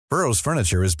Burrow's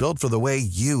furniture is built for the way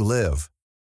you live.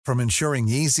 From ensuring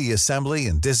easy assembly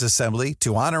and disassembly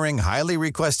to honoring highly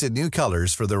requested new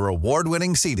colors for their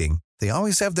award-winning seating, they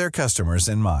always have their customers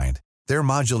in mind. Their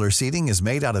modular seating is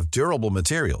made out of durable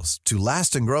materials to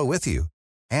last and grow with you.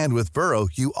 And with Burrow,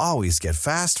 you always get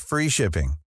fast, free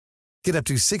shipping. Get up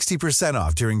to 60%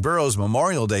 off during Burrow's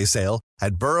Memorial Day sale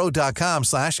at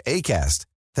burrow.com/ACAST.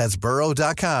 That's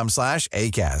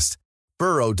burrow.com/ACAST.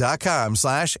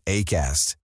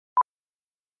 burrow.com/ACAST.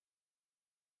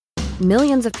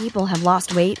 Millions of people have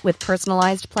lost weight with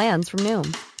personalized plans from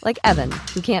Noom. Like Evan,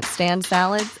 who can't stand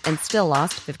salads and still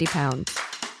lost 50 pounds.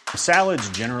 Salads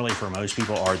generally for most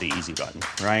people are the easy button,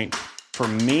 right? For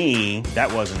me,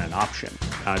 that wasn't an option.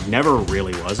 I never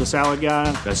really was a salad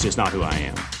guy. That's just not who I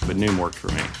am. But Noom worked for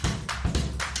me.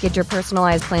 Get your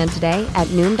personalized plan today at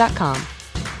Noom.com.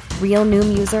 Real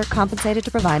Noom user compensated to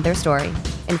provide their story.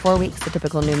 In 4 weeks, the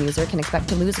typical Noom user can expect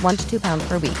to lose 1 to 2 pounds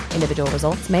per week. Individual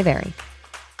results may vary.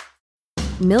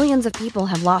 Millions of people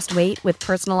have lost weight with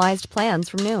personalized plans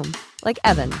from Noom. Like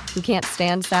Evan, who can't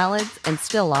stand salads and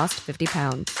still lost 50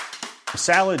 pounds.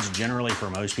 Salads generally for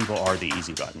most people are the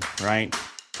easy button, right?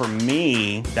 For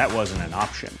me, that wasn't an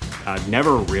option. I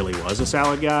never really was a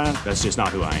salad guy. That's just not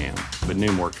who I am. But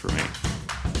Noom worked for me.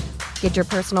 Get your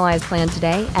personalized plan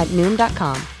today at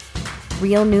Noom.com.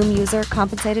 Real Noom user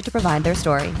compensated to provide their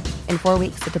story. In 4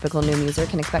 weeks, the typical Noom user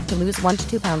can expect to lose 1 to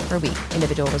 2 pounds per week.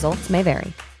 Individual results may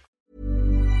vary.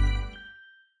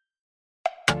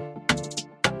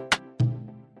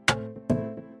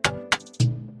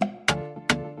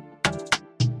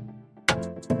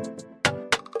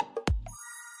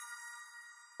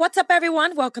 What's up,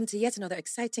 everyone? Welcome to yet another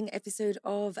exciting episode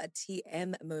of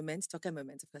TM Moments. Talker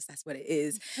Moments, of course, that's what it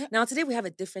is. Now, today we have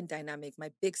a different dynamic. My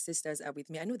big sisters are with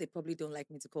me. I know they probably don't like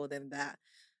me to call them that.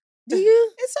 Do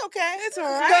you? It's okay. It's all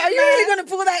right. Girl, are you really going to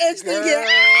pull that edge thing here?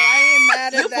 I ain't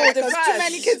mad at that because too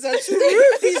many kids are too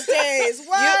rude these days.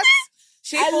 What?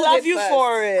 I love you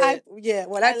for it. I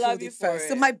love you for first.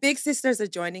 So it. my big sisters are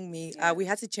joining me. We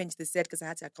had to change the set because I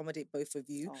had to accommodate both of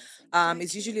you.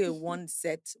 It's usually a one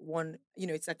set,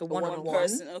 it's like a one-on-one. One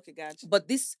person. Okay, gotcha. But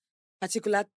this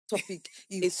particular topic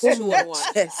is It's so my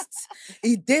 2-on-1. chest.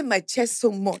 It did my chest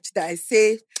so much that I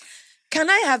say, can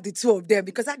I have the two of them?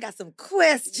 Because I got some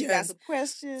questions. You got some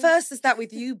questions? First, to start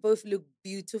with, you both look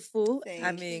beautiful.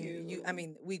 Thank you.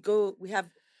 We have.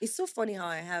 It's so funny how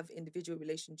I have individual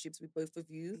relationships with both of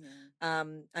you. Yeah.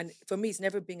 And for me, it's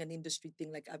never been an industry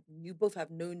thing. Like you both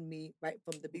have known me right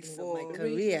from the beginning of my Before.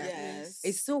 career. Yes.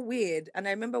 It's so weird. And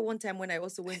I remember one time when I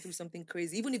also went through something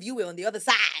crazy, even if you were on the other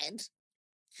side,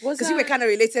 because you were kind of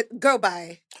related. Girl,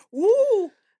 bye. Woo!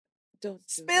 Don't do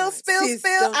Spill, that. spill, Sis,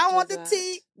 spill. Don't I do want the that.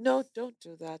 tea. No, don't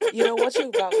do that. You know what you're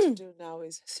about to do now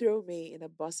is throw me in a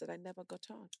bus that I never got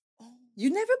on. You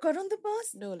never got on the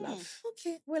bus? No, love.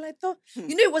 Okay. Well, I thought,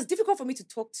 it was difficult for me to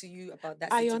talk to you about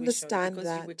that I situation. understand because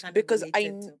you that were kind of because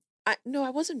related to- no, I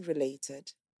wasn't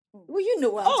related. Well, you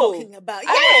know what I'm Oh. talking about.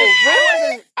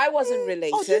 I wasn't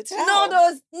related. tell. No,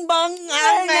 those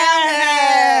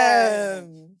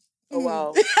Oh,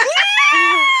 wow.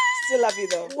 Still love you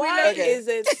though. Why Okay. is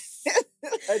it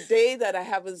a day that I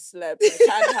haven't slept? I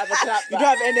can't have a clap You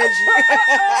back. don't have energy.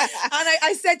 And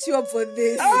I set you up for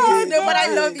this. Oh, no, but I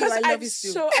God. love you. Because I love I'm you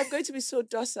still. I'm going to be so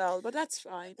docile, but that's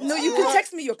fine. No, you can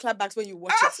text me your clapbacks when you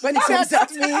watch it. When it comes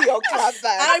Text out. me your clap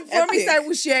back. I promise Epic. I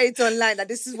will share it online that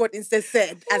this is what Insta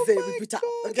said as a repeater.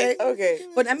 Okay? Okay.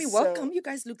 But I mean, So- welcome. You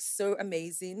guys look so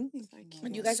amazing. Thank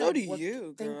And you you. guys So are do work-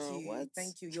 you, Thank girl. you. What?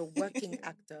 Thank you. You're working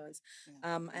actors.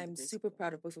 I'm super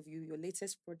proud of both of you. Your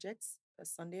latest projects, A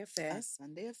Sunday Affair. A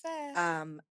Sunday affair.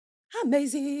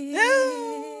 Amazing.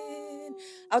 Oh,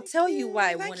 I'll thank tell you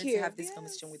why I Thank wanted you. to have this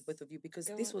conversation with both of you because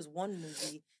Go this on. was one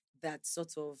movie that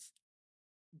sort of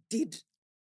did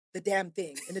the damn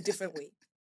thing in a different way.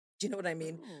 Do you know what I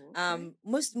mean? Oh, okay.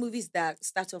 Most movies that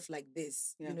start off like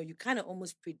this, Yeah. you kind of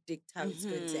almost predict how it's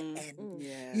going to end.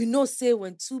 Yeah. You know, say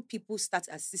when two people start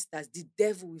as sisters, the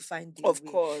devil will find their Of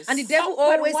way. course. And the devil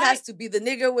But always why- has to be the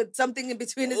nigga with something in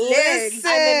between his legs. Listen.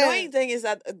 And the annoying thing is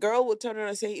that a girl will turn around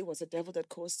and say it was the devil that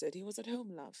caused it. He was at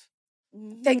home, love.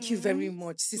 Thank you very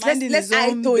much. Sis. Minding Let's his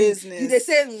own eye business. You they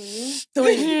say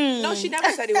toing. No, she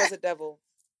never said it was a devil.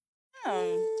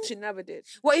 Oh. She never did.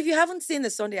 Well, if you haven't seen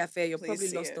The Sunday Affair, you're Please probably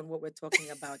see lost it. on what we're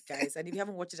talking about, guys. And if you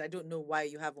haven't watched it, I don't know why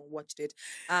you haven't watched it.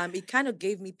 It kind of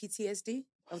gave me PTSD.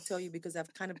 I'll tell you because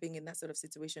I've kind of been in that sort of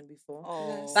situation before.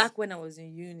 Oh. Back when I was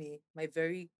in uni, my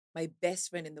best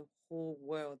friend in the whole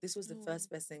world. This was the first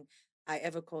person I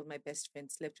ever called my best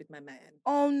friend. Slept with my man.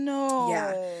 Oh no.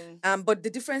 Yeah. But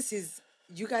the difference is,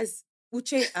 you guys,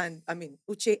 Uche and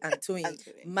Toyin, Anthony.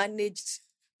 managed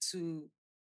to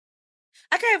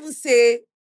I can't even say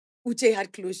Uche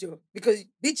had closure because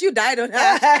bitch, you died on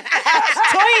her.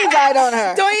 Toyin died on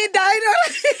her. Toyin died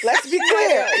on her. Let's be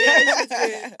clear.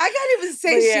 I can't even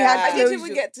say she had I closure. didn't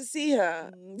even get to see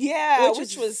her. Yeah,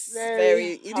 Which was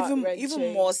very even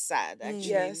heart-wrenching. more sad. Actually,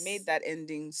 Yes. It made that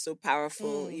ending so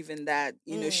powerful. Even that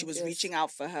she was reaching out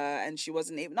for her and she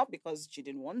wasn't able. Not because she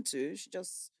didn't want to. She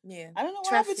just I don't know what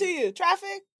happened to you.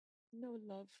 Traffic. No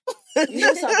love. You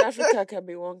know, South Africa can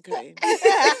be one kind.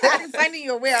 Finding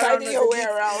your way around. Finding your way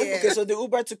around. Yeah. Okay, so the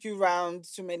Uber took you round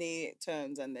too many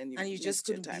turns and then you just missed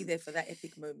your couldn't be time. there for that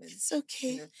epic moment. It's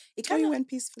okay. You know, it Toyin kind of went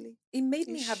peacefully. it made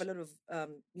me have a lot of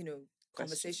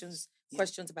conversations, Yeah.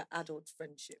 questions about adult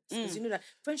friendships. Because you know that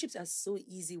friendships are so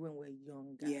easy when we're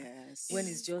younger. Yes. When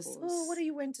it's just, what are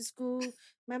you went to school?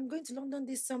 I'm going to London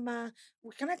this summer.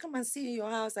 Can I come and see you in your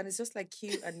house? And it's just like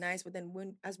cute and nice. But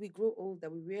then as we grow older,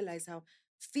 we realize how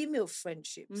female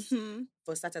friendships,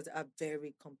 for starters, are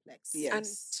very complex. Yes.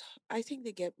 And I think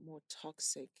they get more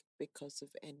toxic because of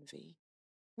envy.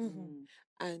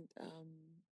 And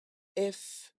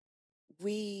if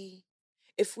we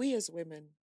as women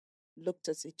looked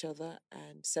at each other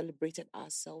and celebrated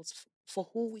ourselves for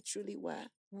who we truly were,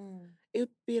 it would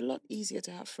be a lot easier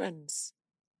to have friends.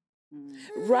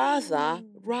 Rather,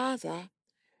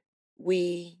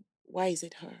 why is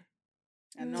it her?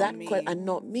 And not me. And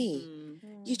not me.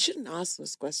 You shouldn't ask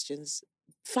those questions.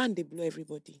 Fan they blow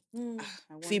everybody.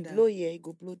 If you blow here, you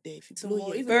go blow there. If you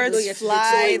blow here, birds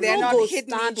fly. They're not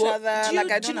hitting each other.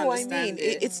 I don't know what I understand mean?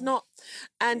 it. It's not.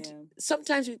 And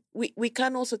sometimes we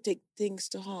can also take things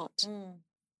to heart.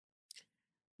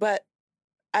 But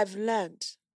I've learned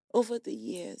over the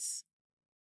years,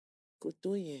 go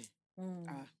do here.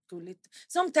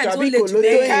 Sometimes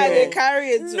they carry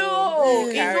it. No,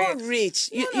 it's not rich.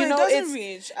 It doesn't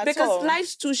reach at because all.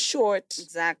 life's too short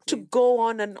to go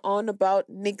on and on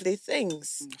about niggly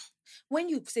things. When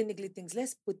you say niggly things,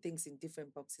 let's put things in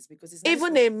different boxes because it's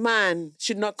even a man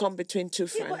should not come between two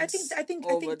friends. But I think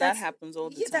that happens all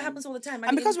the time. That happens all the time.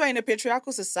 And because we're in a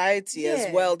patriarchal society as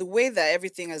well, the way that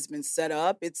everything has been set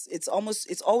up, it's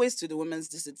always to the women's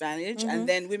disadvantage, and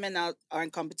then women are in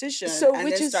competition,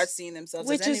 and then start seeing themselves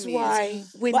as enemies. Which is why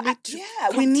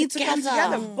we need to come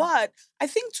together. But I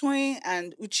think Toyin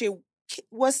and Uche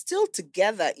were still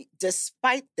together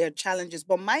despite their challenges.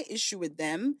 But my issue with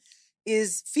them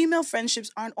is female friendships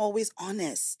aren't always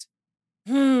honest.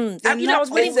 I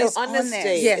was waiting for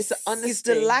honesty. Yes, it's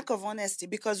the lack of honesty,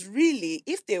 because really,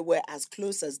 if they were as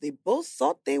close as they both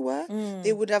thought they were,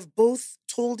 they would have both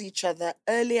told each other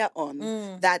earlier on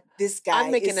that this guy.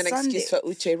 I'm making an excuse for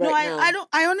Uche right now.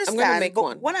 I understand. I'm gonna make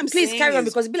one. What I'm Please saying carry on, is,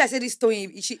 because Bill, I said this story.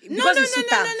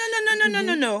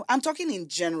 No. I'm talking in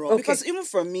general, because even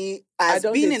for me, as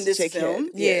being in this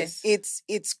film,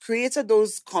 it's created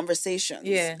those conversations.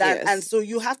 And so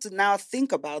you have to now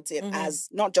think about it as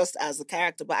not just as a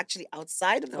character, but actually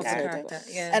outside of the character.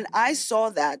 And I saw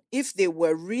that if they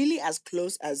were really as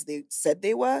close as they said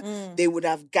they were, they would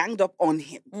have ganged up on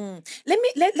him.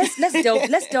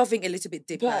 Let's delve in a little bit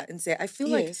deeper and say, I feel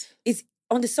like it's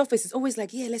on the surface, it's always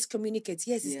like, let's communicate.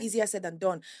 Yes, it's easier said than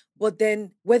done. But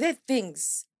then were there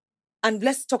things, and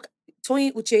let's talk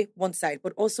Toyin, Uche one side,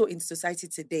 but also in society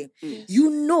today, you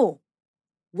know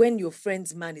when your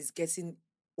friend's man is getting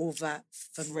over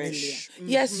familiar.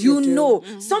 Yes, you know.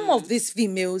 Some of these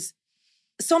females,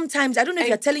 sometimes, I don't know if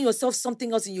you're telling yourself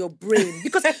something else in your brain,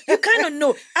 because you kind of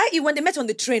know. I.e., when they met on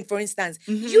the train, for instance,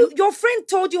 your friend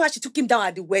told you how she took him down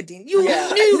at the wedding. You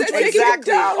knew exactly. She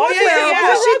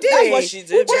did. That's what she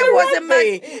did. Uche was a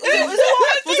man.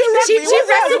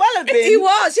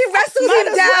 She wrestled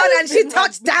him down and she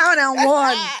touched down and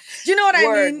won. Do you know what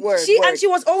I mean? And she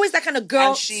was always that kind of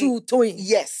girl to Toyin.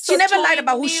 Yes. She never lied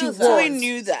about who she was. Toyin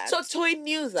knew that. So Toyin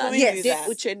knew that. Yes. Did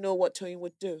Uche know what Toyin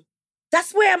would do?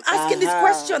 That's where I'm asking this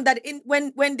question, that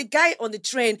when the guy on the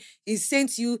train is saying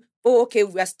to you, oh, okay,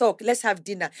 we are stuck, let's have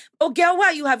dinner. Oh, girl, why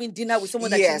are you having dinner with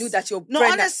someone that you knew that your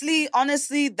friend...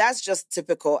 honestly, that's just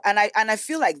typical. And I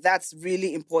feel like that's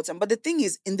really important. But the thing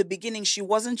is, in the beginning, she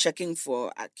wasn't checking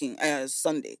for Akin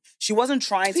Sunday. She wasn't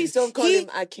trying Please don't call him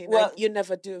Akin. Well, you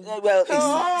never do.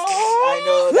 I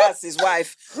know, that's his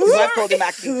wife. His wife called him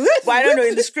Akin. But I don't know,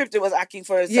 in the script, it was Akin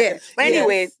for a second. But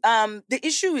anyway, the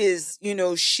issue is,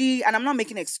 she, and I'm not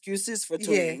making excuses for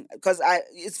Toyin, because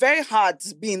it's very hard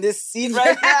to be in this seat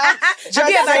right now. Have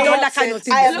you ever done that kind of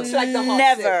thing? It looks like the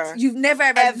hot You've never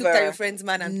ever looked at your friend's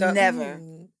man and thought, never.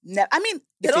 I mean,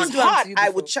 if it's hot, I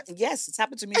would check. Yes, it's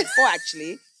happened to me before,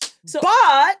 actually.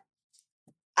 But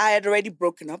I had already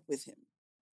broken up with him.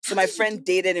 So my friend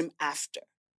dated him after.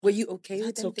 Were you okay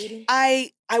with them dating?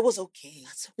 I was okay.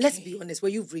 Let's be honest. Were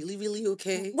you really, really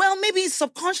okay? Well, maybe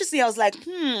subconsciously I was like,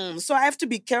 so I have to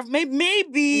be careful.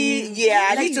 Maybe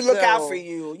I need to look out for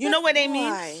you. You know what I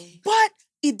mean? But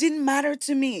it didn't matter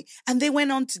to me. And they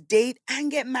went on to date and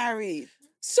get married.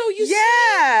 So you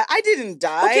I didn't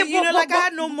die. Okay, I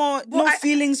had no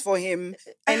feelings for him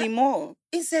anymore.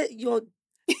 Instead,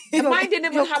 mine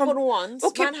didn't even happen once.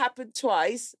 Okay. Mine happened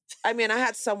twice. I mean, I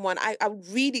had someone. I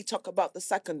really talk about the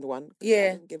second one. Yeah.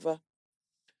 I didn't give a.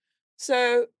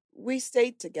 So we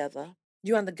stayed together.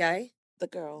 You and the guy? The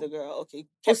girl. Okay.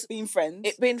 Kept being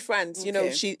friends. Being friends. Okay. You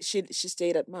know, she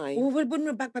stayed at mine. Wait,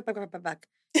 back.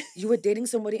 You were dating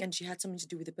somebody and she had something to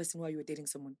do with the person while you were dating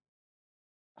someone.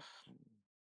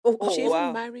 She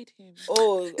even married him.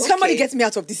 Okay. Somebody gets me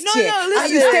out of this chair. No,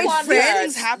 listen. You stayed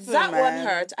friends? That one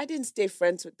hurt. I didn't stay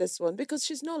friends with this one because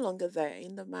she's no longer there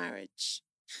in the marriage.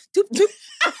 No, but we'll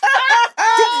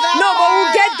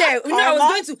get there. I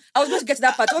was going to get to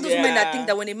that part. All those women that think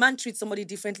that when a man treats somebody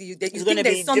differently, you think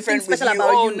there's something special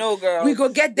about you. Oh no, girl. We go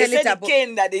get there later. The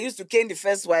cane that they used to cane the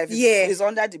first wife is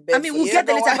under the bed. I mean, we'll get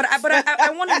there later. But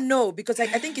I want to know because I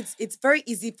think it's very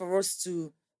easy for us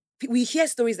to. We hear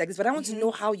stories like this, but I want to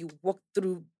know how you walked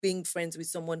through being friends with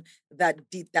someone that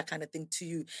did that kind of thing to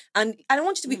you. And I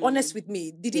want you to be honest with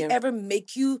me. Did it ever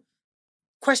make you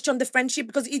question the friendship?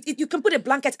 Because you can put a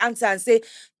blanket answer and say,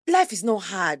 life is not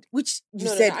hard, which you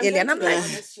said earlier. And I'm like...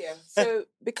 So,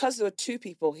 because there were two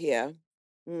people here,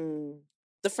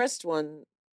 the first one,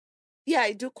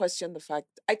 I do question the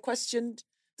fact. I questioned...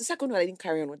 The second one, I didn't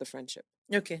carry on with the friendship.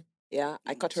 Okay. Yeah,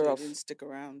 I cut her off. Didn't stick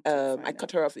around. I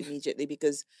cut her off immediately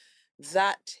because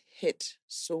that hit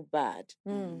so bad.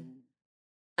 And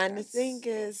the thing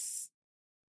is,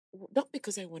 not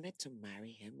because I wanted to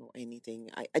marry him or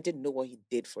anything. I didn't know what he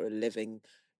did for a living,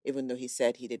 even though he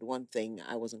said he did one thing.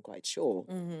 I wasn't quite sure.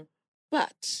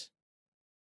 But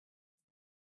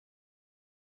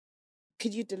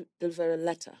could you deliver a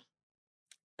letter?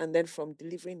 And then from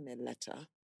delivering a letter,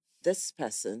 this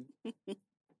person...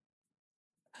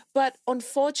 But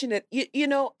unfortunate,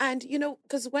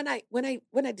 because when I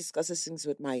discuss these things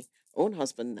with my own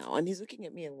husband now, and he's looking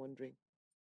at me and wondering,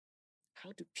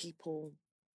 how do people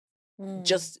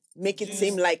just make it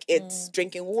seem like it's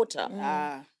drinking water?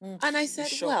 And I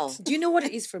said, well, do you know what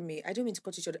it is for me? I don't mean to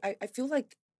cut you short. I feel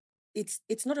like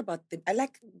it's not about them. I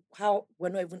like how we're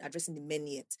not even addressing the men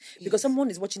yet. Because someone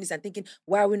is watching this and thinking,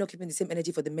 why are we not keeping the same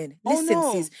energy for the men?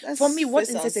 Listen, sis, for me, what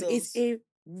Incest is a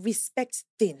respect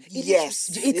thing.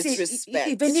 Yes, it's respect.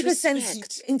 If a nigga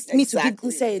sends me to give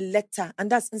Inse a letter,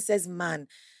 and that's Inse's man,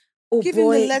 give him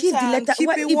the letter.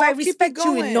 If I respect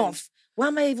you enough, why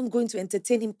am I even going to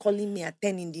entertain him calling me at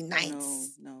 10 in the night?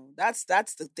 No. That's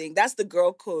the thing. That's the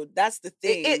girl code. That's the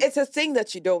thing. It's a thing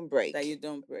that you don't break.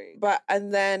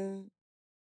 And then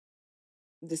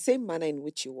the same manner in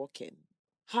which you walk in,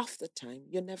 half the time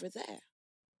you're never there.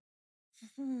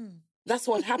 That's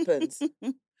what happens.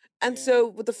 And so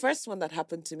with the first one that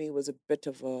happened to me was a bit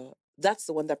of that's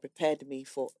the one that prepared me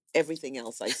for everything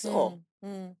else I saw.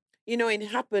 And it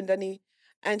happened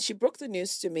and she broke the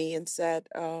news to me and said,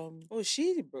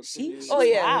 she broke the news. Oh,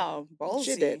 yeah. Wow. Ballsy.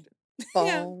 She did.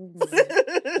 Yeah.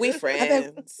 We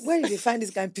friends. Where did you find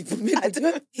these kind of people?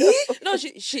 No,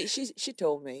 she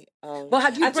told me. But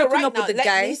had you broken up with the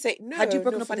guy? Had you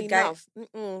broken up with the guy?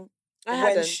 I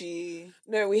hadn't.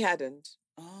 No, we hadn't.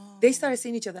 Oh. They started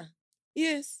seeing each other?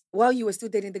 Yes. While you were still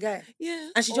dating the guy?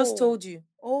 Yeah. And she just told you?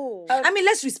 Oh. I mean,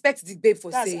 let's respect the babe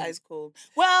for saying. That's ice cold.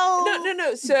 Well.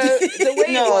 No. So the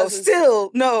way it was...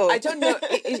 still, no. I don't know.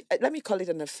 Let me call it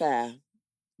an affair.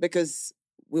 Because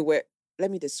let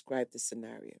me describe the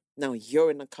scenario. Now,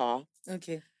 you're in a car.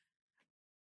 Okay.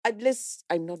 At least,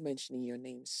 I'm not mentioning your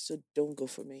names, so don't go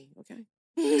for me, okay?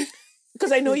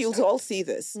 Because I know you'll all see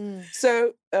this.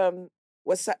 So,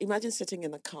 imagine sitting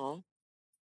in a car.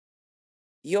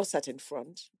 You're sat in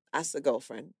front as the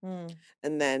girlfriend.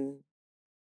 And then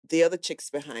the other chick's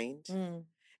behind.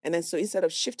 And then so instead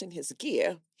of shifting his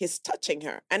gear, he's touching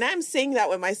her. And I'm seeing that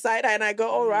with my side eye and I go,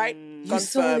 all right, you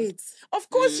saw it.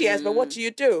 Of course she has, but what do you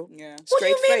do? Yeah. What do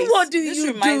you mean, face. What do you do?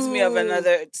 This reminds me of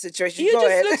another situation. You Go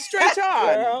just ahead. look straight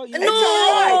on. Girl, It's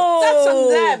all right. That's on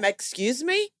them, excuse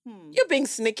me. You're being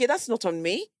sneaky. That's not on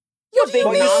me. You're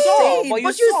being nasty.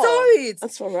 But you saw it.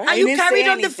 That's all right. And you carried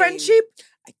on the friendship?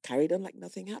 I carried on like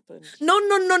nothing happened. No.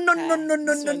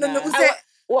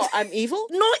 Well, I'm evil?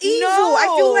 Not evil. No,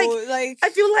 I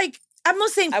feel like I'm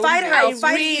not saying fight her or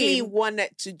fight him.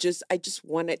 I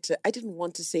didn't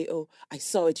want to say, oh, I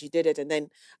saw it, you did it, and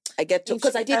then I get to,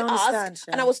 because I did ask,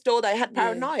 and I was told I had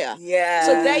paranoia. Yeah.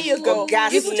 So there you go.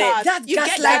 Gaslighting. You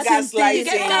get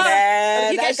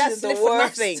gaslit for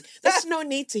nothing. There's no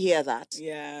need to hear that.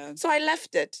 Yeah. So I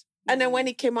left it. And then when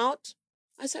it came out,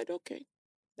 I said, okay.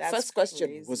 First question,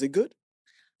 crazy. Was it good?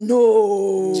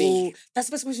 No. That's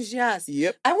the first question she asked.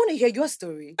 Yep. I want to hear your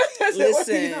story.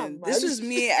 Listen, this was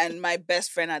me and my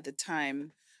best friend at the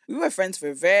time. We were friends for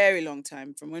a very long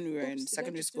time, from when we were in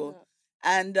secondary school.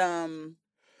 And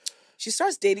she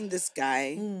starts dating this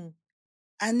guy.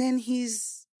 And then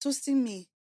he's toasting me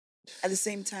at the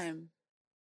same time.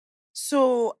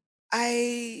 So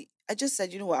I just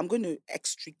said, you know what, I'm going to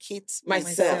extricate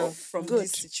myself from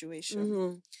this situation.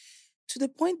 Mm-hmm. To the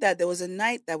point that there was a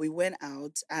night that we went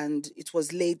out and it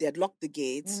was late. They had locked the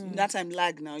gates. That time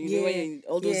lag now. You know, when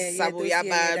all those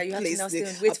Saboyaba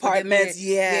places, the apartments.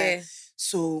 Yeah.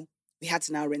 So we had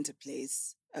to now rent a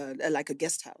place, like a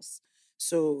guest house.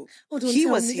 So he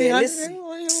was here. Listen.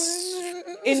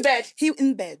 In bed.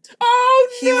 In bed. Oh,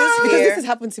 no. He was here. Because this has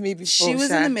happened to me before. She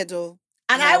was in the middle.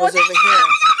 And I was over here.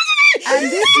 And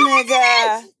this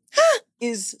nigga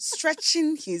is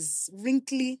stretching his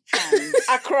wrinkly hands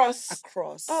across to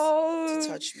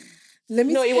touch me.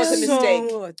 It was a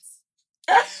mistake.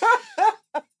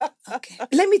 Okay.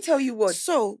 Let me tell you what.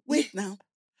 So, wait now.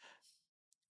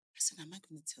 I said, am I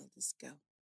going to tell this girl?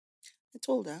 I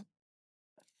told her.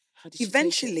 How did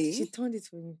eventually, she turned it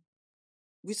to me.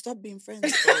 We stopped being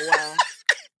friends for a while.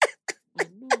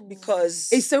 Because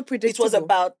it's so predictable. It was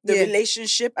about the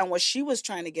relationship and what she was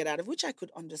trying to get out of, which I could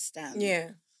understand.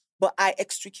 Yeah. But I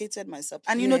extricated myself.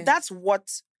 And, you know, that's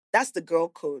the girl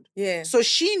code. Yeah. So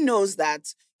she knows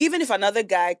that even if another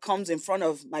guy comes in front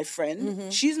of my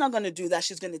friend, she's not going to do that.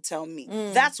 She's going to tell me.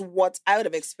 That's what I would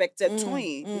have expected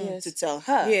Toyin to tell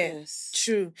her. Yes,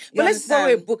 true. But let's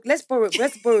borrow a book. Let's borrow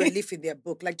a leaf in their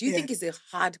book. Like, do you think it's a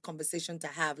hard conversation to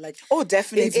have? Like, oh,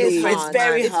 definitely. It's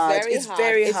very hard. It's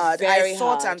very hard. I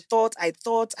thought.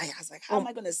 I was like, how am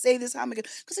I going to say this? How am I going to...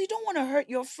 Because you don't want to hurt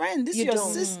your friend. This is your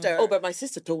sister. Oh, but my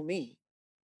sister told me.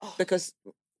 Because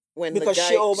when because the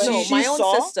guy...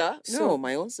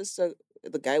 my own sister...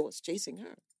 The guy was chasing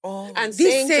her. Oh, and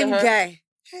this same guy.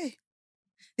 Hey,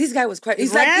 this guy was quite.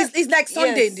 It's like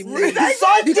Sunday in the movie. It's like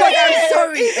Sunday. Because I'm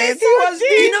sorry, he was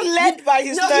being led by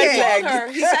his third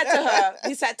leg.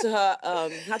 He said to her,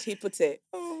 how did he put it?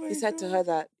 He said to her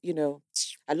that, you know,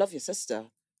 I love your sister,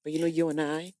 but you know, you and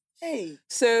I. Hey,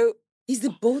 so he's the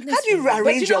boldness. How do you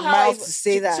arrange your mouth to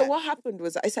say that? So what happened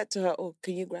was, I said to her, "Oh,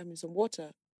 can you grab me some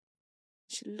water?"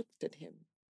 She looked at him,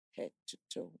 head to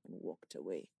toe, and walked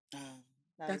away.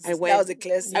 That was a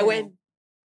clear sign. I went,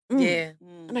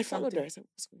 and I followed her. I said,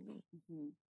 what's going on?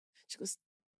 She goes,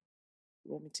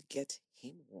 you want me to get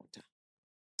him water?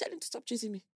 Tell him to stop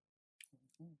chasing me.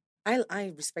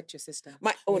 I respect your sister.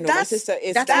 My sister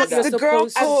is... That's the girl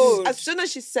code. As soon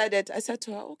as she said it, I said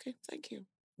to her, okay, thank you.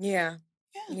 Yeah.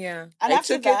 And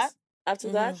after that,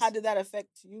 how did that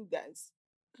affect you guys?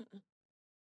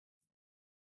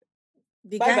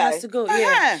 The guy has to go.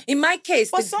 Yeah. In my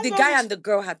case, the guy and the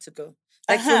girl had to go.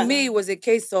 Like for me, it was a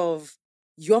case of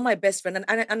you're my best friend,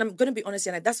 and I'm gonna be honest,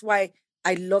 and that's why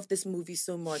I love this movie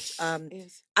so much.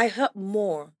 I hurt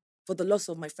more for the loss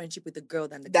of my friendship with the girl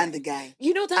than the guy.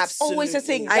 You know, that's always a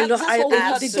thing.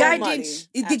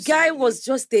 The guy was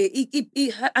just there. He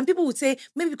hurt, and people would say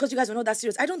maybe because you guys were not that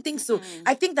serious. I don't think so.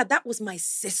 I think that was my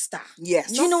sister.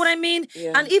 Yes. Do you know what I mean?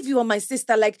 Yeah. And if you are my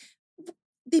sister, like.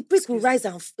 The priest will rise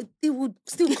and they would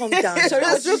still come down. The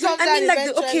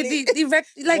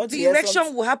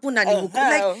erection will happen and it will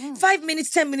 5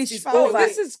 minutes, 10 minutes is over.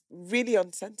 This is really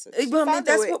uncensored.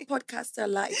 That's what podcasts are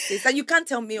like. And you can't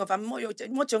tell me off. I'm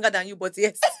much younger than you, but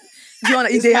yes,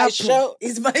 it's my show.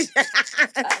 It's my.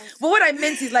 But what I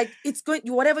meant is like it's going.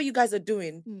 Whatever you guys are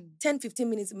doing, 10, 15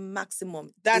 minutes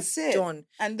maximum. That's it. Done.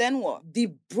 And then what?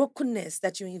 The brokenness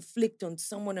that you inflict on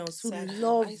someone else who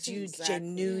loved you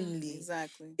genuinely. Exactly.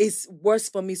 It's worse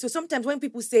for me. So sometimes when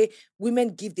people say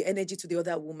women give the energy to the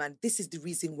other woman, this is the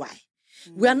reason why.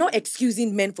 We are not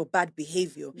excusing men for bad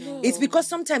behavior. No. It's because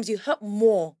sometimes you hurt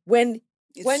more when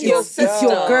it's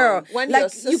your girl. There are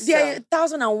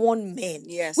 1,001 men.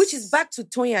 Yes. Which is back to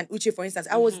Toyin and Uche, for instance.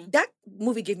 That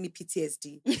movie gave me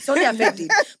PTSD. So they affected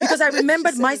because I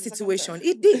remembered my situation.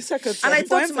 It did. And I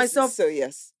thought to myself,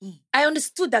 I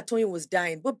understood that Toyin was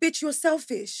dying, but bitch, you're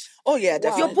selfish. Oh yeah,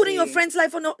 definitely. You're putting your friend's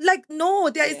life on.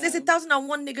 There's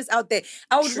 1,001 niggas out there.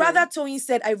 I would rather Toyin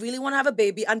said, I really want to have a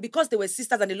baby, and because they were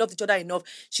sisters and they loved each other enough,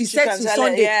 she said to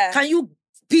Sunday, can you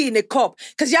pee in a cup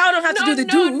because y'all don't have to do the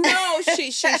do. No,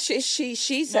 she said to him.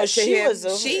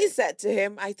 She said to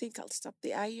him, "I think I'll stop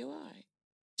the IUI."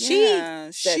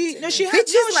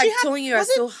 Bitches like Toyin are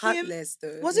so heartless,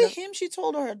 though. Was it him? She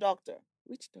told her doctor.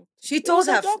 Which doctor? She told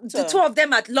the two of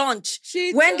them at lunch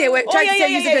when they were trying to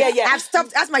say, I've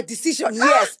stopped. That's my decision.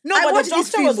 Yes. But the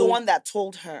doctor was the one that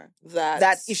told her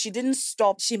that if she didn't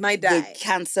stop, she might die. The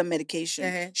cancer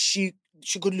medication, she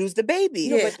could lose the baby.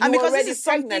 No, but and because already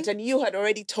pregnant and you had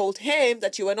already told him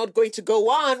that you were not going to go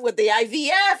on with the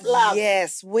IVF, love.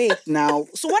 Yes, wait now.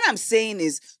 So what I'm saying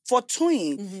is, for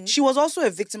Toyin, she was also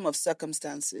a victim of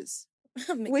circumstances.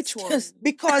 Which one?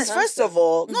 Because first of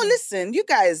all, no, listen, you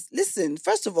guys, listen.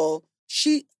 First of all,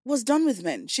 she was done with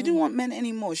men. She didn't want men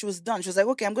anymore. She was done. She was like,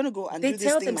 okay, I'm going to go and do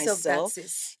this thing myself.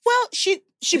 Well, she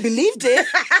believed it.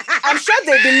 I'm sure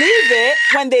they believe it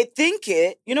when they think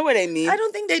it. You know what I mean? I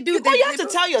don't think they do. You have to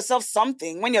tell yourself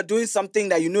something when you're doing something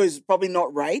that you know is probably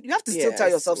not right. You have to still tell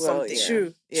yourself something.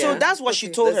 True. Yeah. So that's what she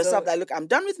told herself. That, look, I'm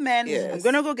done with men. I'm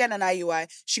going to go get an IUI.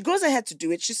 She goes ahead to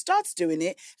do it. She starts doing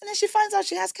it. And then she finds out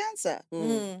she has cancer.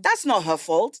 That's not her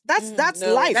fault. That's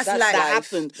life. That's life. That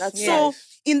happened. So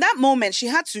in that moment, she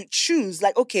had to choose,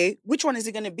 like, okay, which one is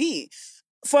it going to be?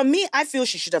 For me, I feel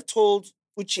she should have told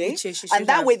Uche and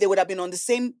that way they would have been on the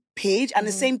same page and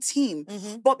the same team.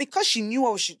 But because she knew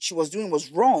what she was doing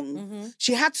was wrong,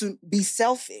 she had to be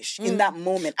selfish in that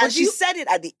moment. And she said it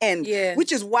at the end,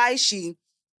 which is why she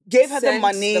gave her the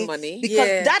money.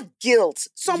 Because that guilt,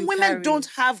 some women don't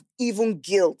have even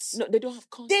guilt. No, they don't have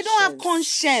conscience. They don't have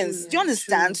conscience. Do you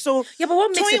understand? So but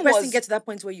what makes a person get to that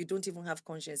point where you don't even have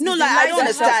conscience? No, like, I don't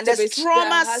understand. There's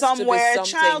trauma somewhere,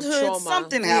 childhood,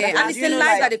 something happened. And it's a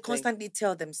lie that they constantly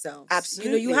tell themselves.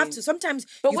 Absolutely. You have to, sometimes...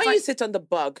 But when you sit on the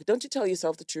bug, don't you tell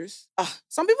yourself the truth?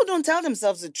 Some people don't tell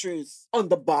themselves the truth. On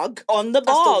the bug? On the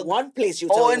bug. That's the one place you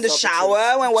tell yourself in the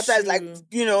shower, when water is like,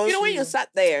 You know when you sat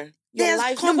there, your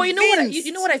life. No, but you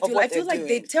know what I feel? I feel like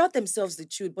they tell themselves the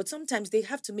truth, but sometimes they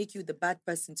have to make you the bad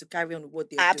person to carry on with what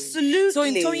they're doing. Absolutely. So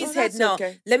in Toyin's head now,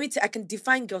 I can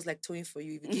define girls like Toyin for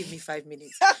you if you give me 5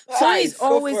 minutes. Toyin's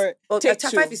always...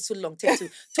 Five is too long. Take 2.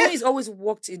 Toyin's always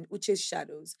walked in Uche's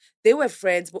shadows. They were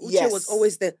friends, but Uche was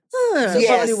always the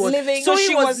living. So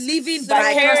he was living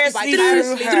vicariously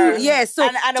through. Yes. So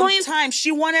and Toyin, time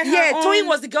she wanted her own. Toyin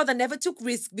was the girl that never took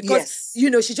risks because she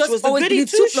just always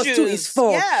believed 2 + 2 is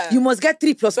 4. Yeah. You must get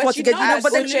 3 + 4 to get.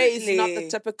 But Uche is not the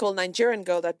typical Nigerian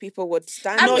girl that people would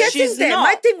stand. I'm getting there.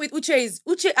 My thing with Uche is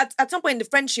at some point in the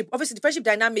friendship, obviously the friendship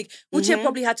dynamic, Uche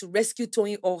probably had to rescue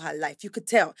Toyin all her life. You could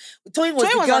tell. Toyin was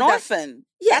an orphan.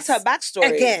 Yes. That's her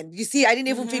backstory. Again, you see, I didn't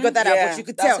even figure that out, but you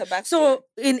could tell. So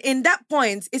in that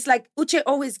point, it's like Uche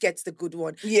always gets the good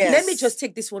one. Yes. Let me just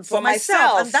take this one for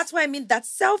myself. And that's why I mean that's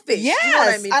selfish. Yes. You know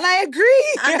what I mean? And I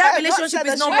agree. And that relationship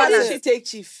is not balanced. balanced. Why did she take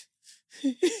Chief?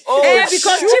 Because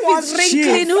Chief is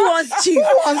wrinkling. Who wants Chief?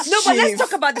 But let's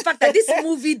talk about the fact that this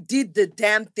movie did the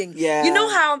damn thing. Yeah. You know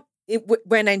how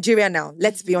we're Nigeria now,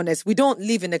 let's be honest. We don't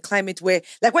live in a climate where,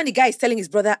 like when the guy is telling his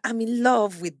brother, I'm in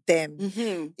love with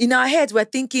them. In our heads, we're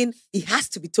thinking, it has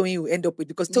to be Toyin who end up with,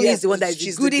 because Toyin is the one that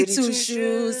is goody two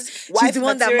shoes. She's the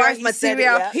one that wife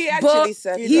material. He actually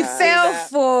said he fell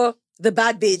for the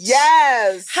bad bitch.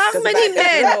 Yes. How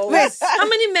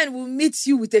many men will meet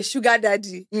you with a sugar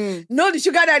daddy? No, the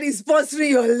sugar daddy is sponsoring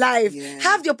your life. Yeah.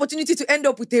 Have the opportunity to end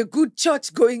up with a good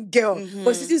church-going girl.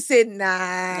 But she still said,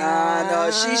 nah.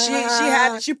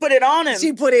 No, she put it on him.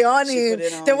 She put it on him.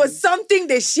 There was something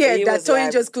they shared that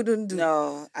Toyin just couldn't do.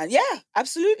 No. And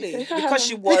absolutely. Because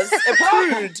she was a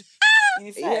prude.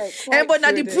 But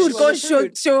now the prude go show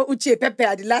Uche Pepe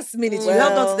at the last minute. She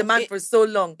held on to the man for so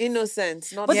long.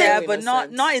 Innocent.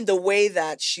 Not in the way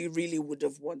that she really would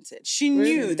have wanted. She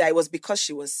knew that it was because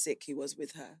she was sick he was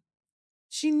with her.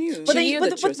 She knew. But she knew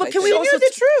the truth. But can we also...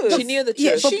 the truth. She knew the truth.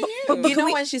 Yeah, she knew. But you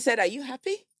know when she said, are you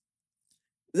happy?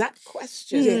 That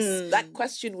question, that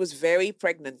question was very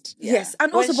pregnant. Yeah. Yes,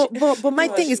 and also, but my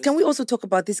thing is, can we also talk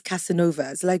about these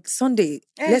Casanovas? Like Sunday,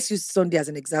 let's use Sunday as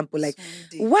an example. Like,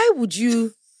 why would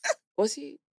you... Was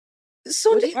he?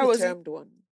 Sunday was the termed one?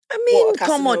 I mean,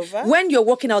 come on. When you're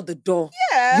walking out the door,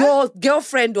 your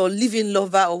girlfriend or living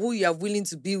lover or who you are willing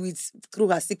to be with through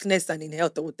her sickness and in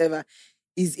health or whatever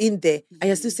is in there, and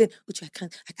you're still saying, Uche, I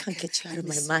can't get you out of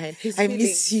my mind. I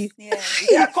miss you.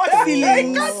 Yeah, caught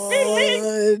feelings.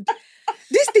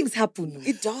 These things happen.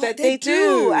 It does. But they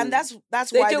do. And that's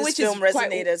why this film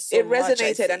resonated so much. It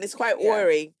resonated and it's quite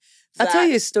worrying. I'll tell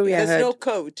you a story I heard. There's no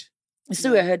code. A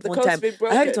story I heard one time.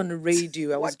 I heard it on the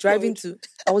radio. I was driving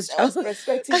I was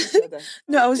respecting each other.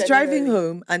 No, I was driving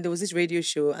home and there was this radio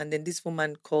show, and then this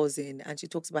woman calls in and she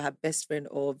talks about her best friend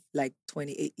of like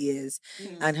 28 years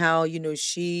and how,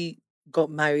 she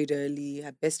got married early.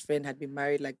 Her best friend had been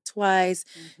married like twice,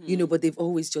 but they've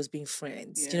always just been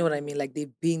friends. Do you know what I mean? Like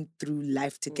they've been through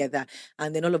life together.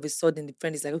 And then all of a sudden the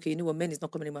friend is like, okay, you know what, men is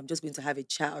not coming anymore. I'm just going to have a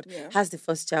child. Yeah. Has the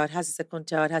first child, has the second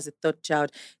child, has the third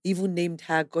child, even named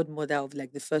her godmother of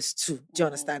like the first two. Do you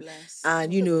understand? Bless.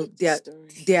 And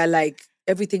they are like,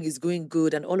 everything is going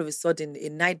good, and all of a sudden, two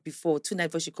nights before,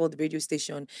 she called the radio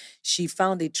station, she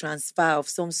found a transfer of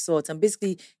some sort, and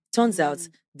basically, turns out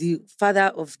the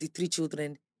father of the 3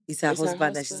 children is her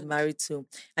husband that she's married to,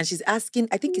 and she's asking,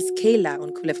 I think it's Kayla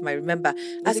on Cool FM, I remember,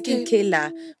 asking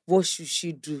Kayla, what should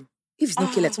she do? If it's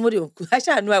not Kayla, somebody on Cool.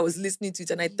 Actually, I know I was listening to it,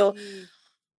 and I thought,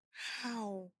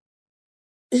 how?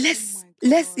 Let's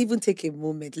even take a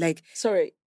moment, like,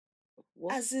 sorry.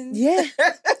 What? As in,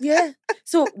 yeah.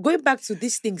 So going back to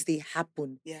these things, they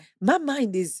happen. Yeah. My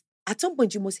mind is, at some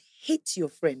point, you must hate your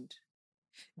friend.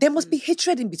 There must be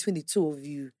hatred in between the two of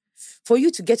you. For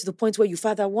you to get to the point where you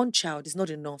father one child is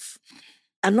not enough.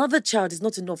 Another child is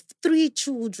not enough. 3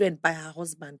 children by her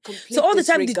husband. Complete so all the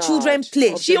time the children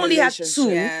play. She only had 2.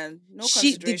 Yeah,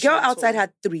 the girl outside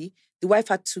had 3. The wife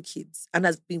had 2 kids and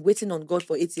has been waiting on God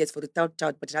for 8 years for the 3rd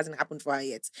child, but it hasn't happened for her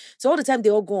yet. So all the time they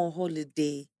all go on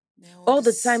holiday. All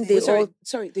the time they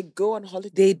they go on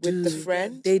holiday with the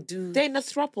friend. They do. They're in a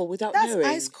throuple without knowing. That's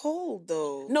ice cold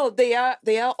though. No, they are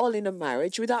all in a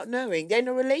marriage without knowing. They're in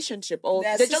a relationship. Or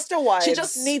they're sister wives. She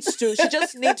just needs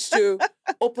to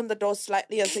open the door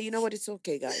slightly and say, you know what, it's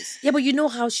okay, guys. Yeah, but you know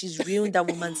how she's ruined that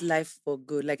woman's life for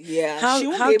good. Like, she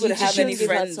won't be able to have any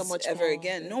friends so much ever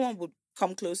again. No one would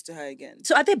come close to her again.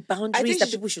 So are there boundaries that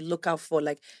people should look out for?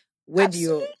 Like, when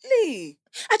absolutely.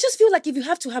 I just feel like if you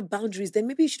have to have boundaries, then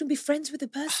maybe you shouldn't be friends with the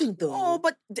person, though. Oh,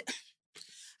 but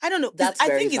I don't know. That's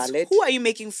very valid. Who are you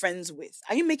making friends with?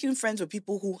 Are you making friends with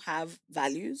people who have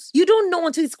values? You don't know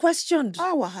until it's questioned.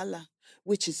 Wahala.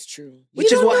 Which is true.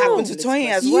 Which is what happened to Toyin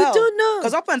as well. You don't know.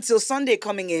 Because up until Sunday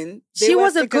coming in, she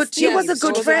was a good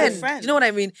friend. You know what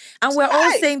I mean? And we're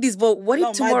all saying this, but what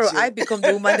if tomorrow I become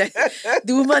the woman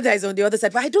that is on the other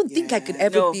side? But I don't think I could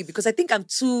ever be, because I think I'm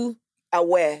too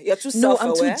aware. You're too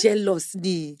self-aware. No, I'm too jealous.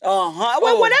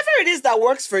 Well, whatever it is that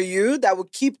works for you, that will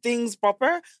keep things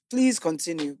proper, please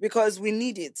continue, because we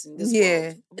need it in this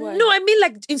world. No, I mean,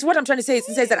 like, it's what I'm trying to say is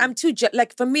that I'm too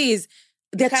like, for me is,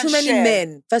 there are too many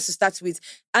men, first to start with.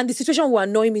 And the situation will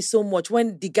annoy me so much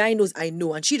when the guy knows I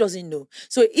know and she doesn't know.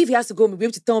 So if he has to go, he'll be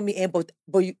able to tell me, but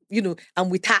you know, I'm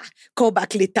with her, call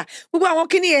back later. But I'm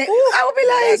walking here. I will be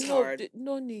like,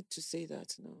 no need to say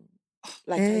that, no.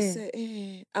 Like I said,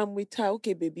 I'm with her.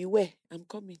 Okay, baby, where? I'm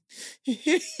coming.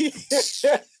 Yeah,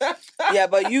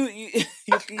 but you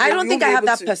I don't think I have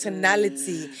that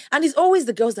personality. And it's always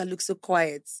the girls that look so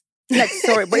quiet. Like,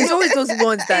 sorry, but it's always those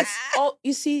ones that...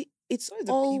 you see, it's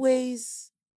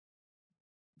always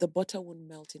the butter won't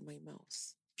melt in my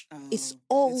mouth. It's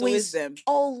always them.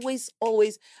 Always.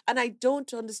 And I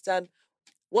don't understand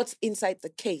what's inside the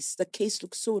case. The case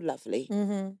looks so lovely.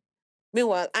 Mm-hmm.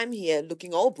 Meanwhile, I'm here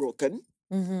looking all broken.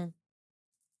 Mm-hmm.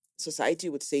 Society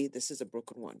would say this is a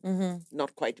broken one. Mm-hmm.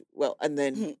 Not quite well. And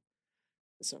then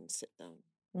this one, sit down.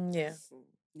 Yeah.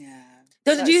 Yeah.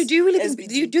 Do you really think,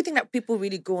 do you think that people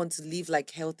really go on to live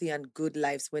like healthy and good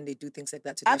lives when they do things like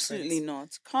that to their Absolutely friends?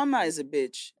 not. Karma is a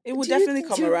bitch. It will definitely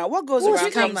come around. What goes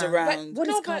around comes around. What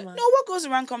is karma? No, what goes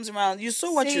around comes around. You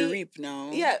sow what you reap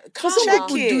now. Yeah, karma. Some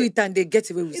people do it and they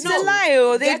get away with it. It's a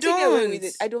lie. They don't. Away with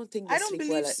it. I don't think. I don't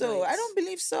believe so. I don't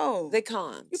believe so. They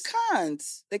can't. You can't.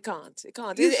 They can't.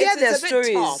 You hear their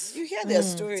stories. You hear their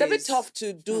stories. It's a bit tough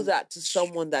to do that to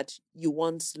someone that you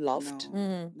once loved.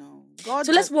 No.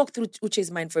 So let's walk through Uche's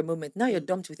mind for a moment. Now you're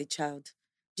dumped with a child.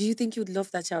 Do you think you'd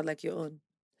love that child like your own?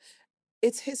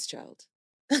 It's his child.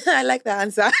 I like that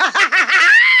answer.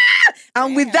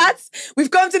 And with that, we've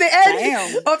come to the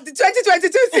end of the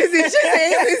 2022 season.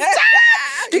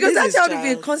 Because that child will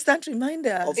be a constant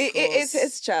reminder. It's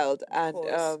his child. And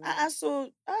it's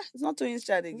not Toyin's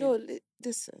child again. No,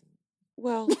 listen.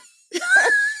 Well...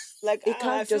 Like, it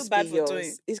can't just be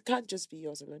yours. It can't just be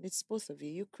yours alone. It's both of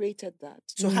you. You created that.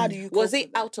 So how do you Was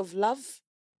it out of love?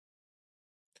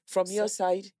 From your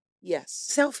side? Yes.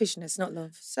 Selfishness, not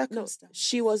love. No,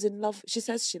 she was in love. She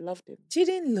says she loved him. She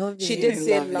didn't love him. She didn't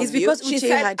say love you. It's because she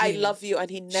said, I love you, and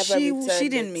he never returned She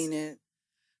didn't mean it.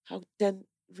 How then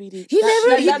really?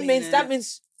 That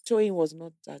means Toyin was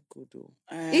not that good, though.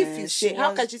 If you say,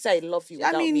 how can she say I love you?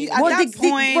 I mean, at that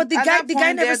point, but the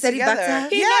guy never said it back to her.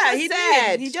 He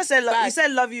did. He just said, he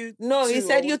said, love you. No, he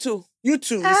said you too. You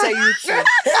too. He said you too.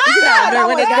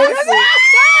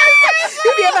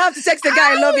 If you ever have to text the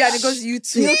guy, I love you, and he goes, you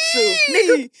too. You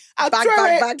too. I'll throw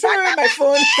away my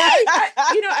phone.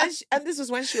 And this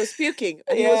was when she was puking.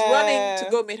 And he was running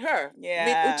to go meet her. Yeah.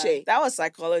 Meet Uche. That was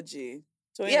psychology.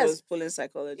 Toyin was pulling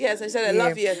psychology. Yes, I said, I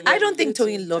love you. I don't think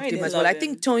Toyin loved him as well. I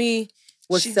think Toyin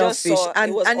was selfish.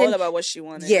 It was all about what she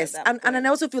wanted. Yes, and I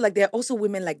also feel like there are also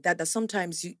women like that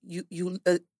sometimes you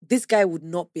this guy would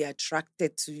not be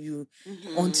attracted to you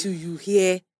until you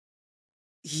hear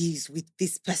he's with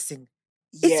this person.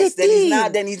 Yes, it's a thing.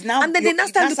 Then he's now, and then they now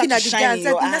start looking at the guy and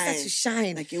they now start to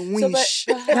shine. Like a wish.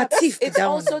 It's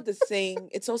also the thing.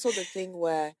 It's also the thing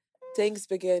where things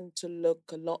begin to look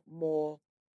a lot more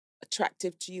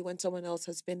attractive to you when someone else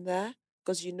has been there,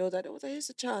 because you know that there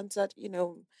is a chance that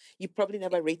you probably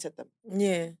never rated them.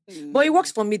 Yeah, but it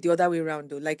works for me the other way around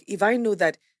though. Like if I know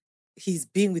that he's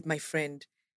been with my friend,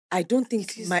 I don't think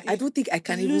I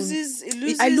can I lose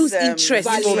interest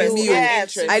for me.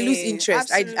 Yes, I lose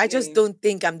interest. I just don't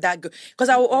think I'm that good, because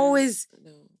I will always.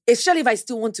 Especially if I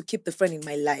still want to keep the friend in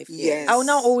my life. Yes. I will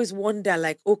now always wonder,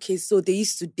 like, okay, so they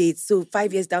used to date. So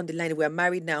 5 years down the line, we're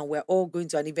married now. We're all going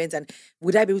to an event. And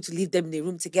would I be able to leave them in a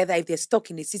room together if they're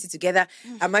stuck in a city together?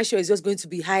 Am I sure it's just going to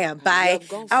be high and by?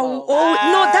 No,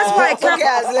 that's why I can't.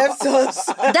 Has left us.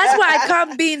 That's why I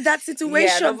can't be in that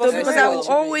situation, though, because I will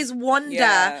always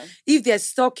wonder if they're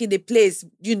stuck in a place,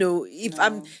 if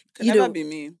I'm, never be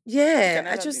me.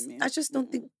 Yeah, I just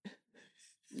don't think.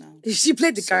 No. She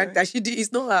played the character. She did.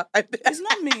 It's not her. It's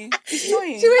not me. It's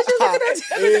Toyin. She was looking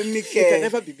at You can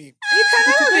never be me. You can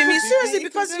never be me. Seriously,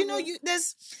 because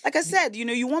there's, like I said,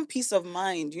 you want peace of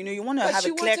mind. You want to have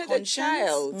a clear conscience.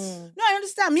 Child. No, I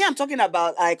understand. Me, I'm talking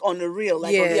about like on the real,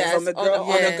 like on a girl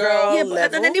yeah,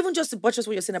 level. And then even just to buttress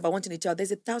what you're saying about wanting a child,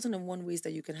 there's 1,001 ways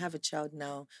that you can have a child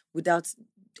now without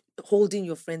holding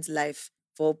your friend's life.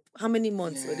 For how many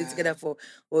months were they together for?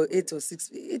 Or 8 or 6?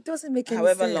 It doesn't make any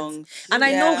sense. However long. And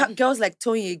I know girls like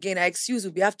Toyin, again, our excuse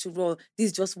would be have to roll. This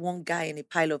is just one guy in a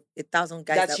pile of 1,000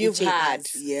 guys that you've had.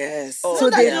 Yes. So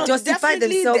they justify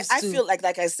themselves I feel like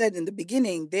I said in the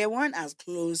beginning, they weren't as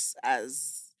close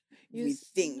as we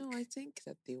think. No, I think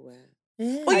that they were.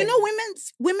 Yeah. But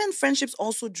women friendships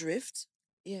also drift.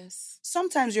 Yes.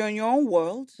 Sometimes you're in your own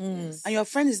world and your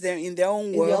friend is there in their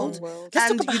own world. Let's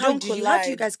talk about how do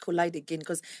you guys collide again?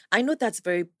 Because I know that's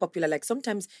very popular. Like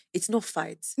sometimes it's not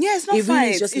fights. Yeah, it's not fights.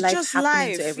 Really just it's just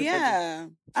life. To everybody. Yeah,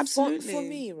 absolutely. For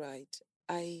me, right,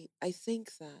 I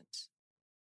think that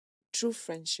true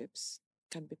friendships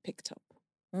can be picked up.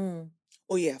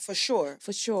 Oh yeah, for sure.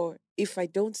 For sure. If I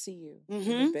don't see you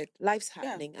in a bit, life's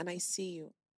happening and I see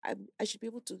you, I should be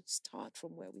able to start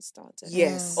from where we started.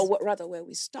 Yes. Or rather where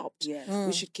we stopped. Yes.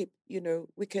 We should keep,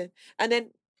 we can, and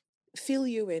then fill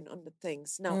you in on the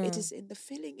things. Now, it is in the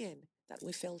filling in that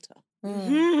we filter.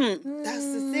 That's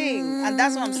the thing. And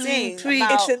that's what I'm saying.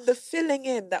 It's in the filling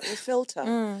in that we filter.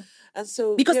 And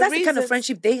so because that's the kind of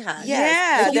friendship they had.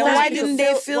 Yeah. Then why didn't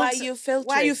they filter? Why are you filtering?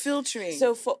 Why are you filtering?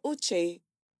 So for Uche,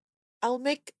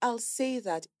 I'll say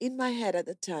that in my head at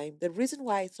the time, the reason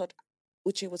why I thought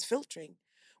Uche was filtering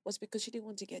was because she didn't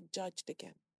want to get judged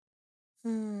again.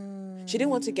 She didn't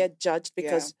want to get judged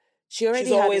because she already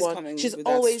had one. She's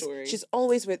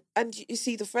always with, and you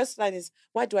see, the first line is,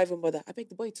 "Why do I even bother? I beg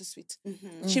the boy, too sweet."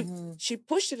 She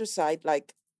pushed it aside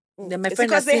like. My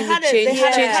friend has seen change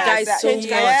guys so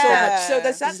much. So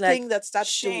there's that thing that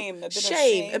starts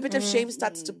a bit of shame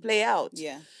starts to play out.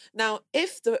 Yeah. Now,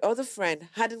 if the other friend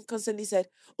hadn't constantly said,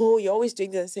 "Oh, you're always doing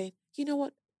this," and saying, "You know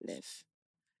what? Live,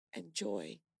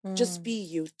 enjoy." Just be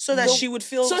you, so that she would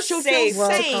feel safe.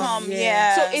 So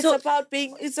it's about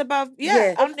being. It's about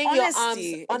opening your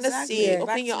arms, honesty,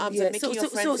 opening your arms, and making your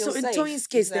friend feel safe. So in Toyin's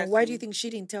case, then why do you think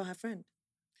she didn't tell her friend?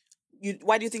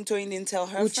 Why do you think Toyin didn't tell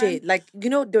her Uche, friend? like,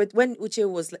 when Uche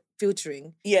was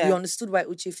filtering, you understood why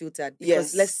Uche filtered.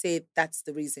 Because let's say that's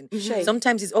the reason.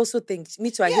 Sometimes it's also things, me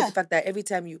too, I hate the fact that every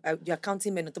time you're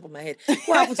counting men on top of my head.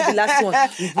 What happened to the last one?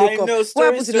 We broke up. What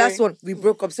happened to the last one? We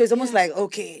broke up. So it's almost like,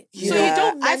 okay. So you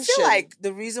don't mention. I feel like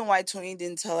the reason why Toyin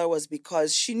didn't tell her was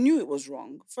because she knew it was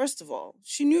wrong. First of all,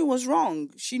 she knew it was wrong.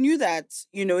 She knew that,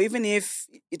 even if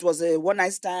it was a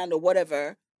one-night stand or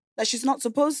whatever, that she's not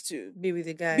supposed to be with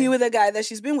a guy that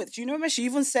she's been with. Do you remember she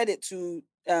even said it to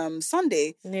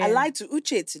Sunday? I lied to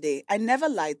Uche today. I never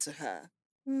lied to her.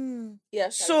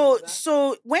 Yes.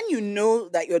 So when you know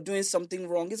that you're doing something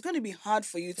wrong, it's going to be hard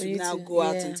for you to now go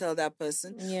out and tell that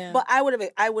person. Yeah. But I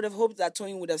would have hoped that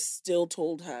Toyin would have still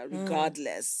told her,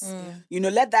 regardless.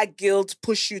 Let that guilt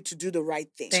push you to do the right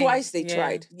thing. Twice they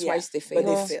tried. Twice they failed.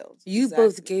 But they failed. You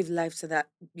both gave life to that.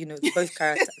 Both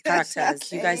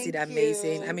characters. You guys did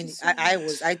amazing. I mean,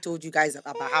 I told you guys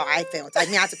about how I felt. I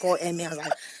had to call Emmy. I was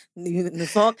like,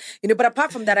 But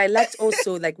apart from that, I liked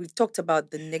also, like we've talked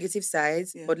about the negative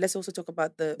sides, but let's also talk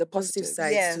about the positive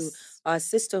sides to our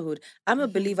sisterhood. I'm a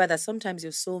believer that sometimes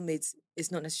your soulmate is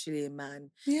not necessarily a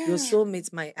man. Yeah. Your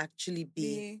soulmate might actually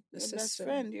be your best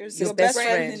friend, your best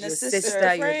friend, your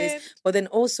sister, your this. But then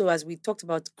also, as we talked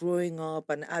about growing up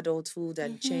and adulthood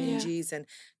and changes, and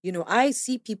I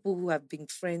see people who have been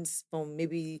friends from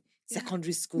maybe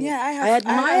secondary school. Yeah, I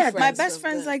admire my best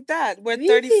friends like that. We're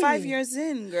 35 years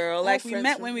in, girl. Like we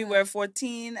met when we were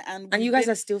 14, and you guys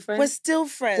are still friends. We're still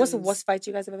friends. What's the worst fight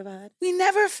you guys have ever had? We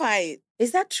never fight.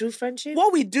 Is that true friendship?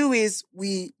 What we do is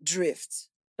we drift.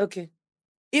 Okay.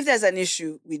 If there's an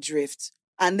issue, we drift,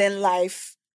 and then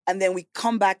life, and then we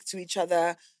come back to each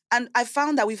other. And I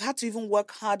found that we've had to even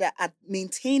work harder at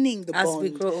maintaining the bond. As we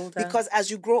grow older. Because as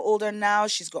you grow older now,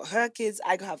 she's got her kids,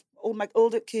 I have all my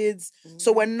older kids.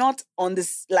 So we're not on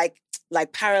this like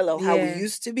parallel how we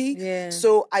used to be. Yeah.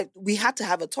 So we had to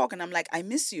have a talk, and I'm like, I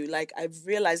miss you. Like, I've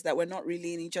realized that we're not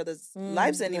really in each other's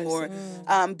lives anymore.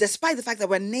 Despite the fact that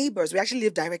we're neighbors, we actually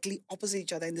live directly opposite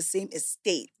each other in the same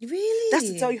estate. Really?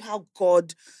 That's to tell you how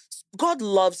God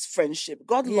loves friendship.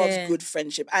 God loves good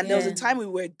friendship. And there was a time we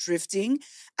were drifting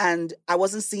and I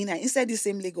wasn't seeing her inside the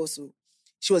same Lagos. So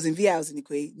she was in VI, I was in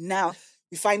Ikpe. Now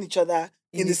we find each other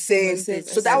in the same.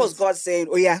 So that was God saying,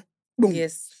 oh yeah, boom.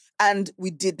 Yes. And we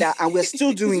did that, and we're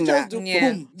still doing that. Boom.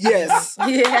 Yes. Work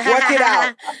it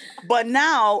out. But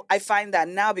now I find that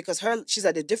now because she's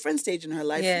at a different stage in her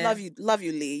life. Love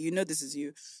you, Lee. You know this is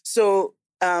you. So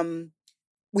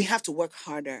we have to work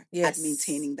harder at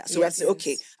maintaining that. So we have to say,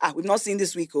 okay, we've not seen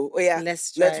this week. Oh yeah,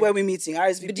 let's where we're meeting.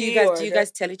 RSVP. But do you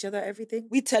guys tell each other everything?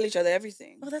 We tell each other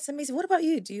everything. Oh, that's amazing. What about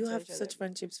you? Do you have such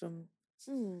friendships from?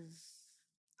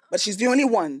 But she's the only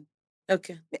one.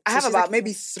 Okay. I have about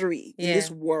maybe 3 in this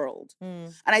world.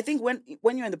 And I think when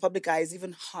you're in the public eye, it's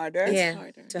even harder. It's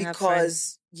harder.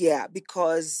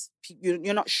 Because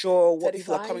you're not sure what 35?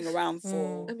 People are coming around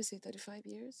for. Let me say 35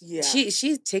 years. Yeah.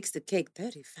 She takes the cake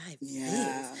 35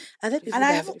 years. And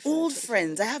I have old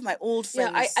friends. I have my old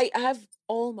friends. Yeah, I have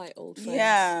all my old friends.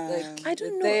 Yeah. Like, I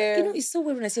don't know. It's so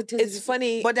weird when I say it's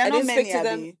funny. But there are not many of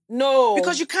them. No.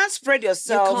 Because you can't spread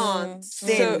yourself. You can't.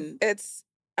 Thin. So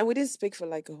and we didn't speak for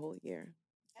like a whole year.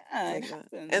 Yeah, like that.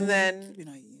 And then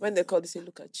when they call, they say,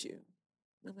 look at you.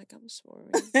 I'm like, I'm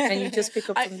sorry. And you just pick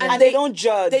up from them. And they don't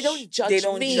judge. They don't judge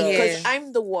me because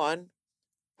I'm the one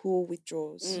who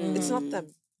withdraws. It's not them.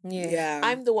 Yeah.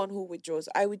 I'm the one who withdraws.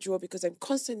 I withdraw because I'm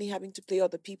constantly having to play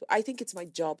other people. I think it's my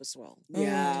job as well.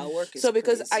 Yeah, work is so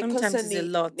because crazy. I constantly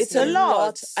it's a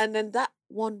lot. And then that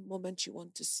one moment you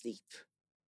want to sleep,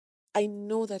 I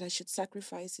know that I should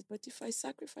sacrifice it, but if I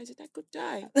sacrifice it, I could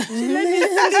die. Let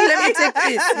me take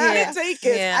this. Take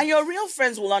it. Yeah. And your real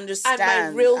friends will understand.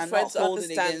 And my real friends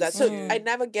understand that. So I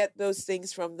never get those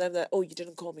things from them that, oh, you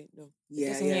didn't call me. No.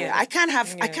 Yeah. I can't have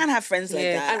friends like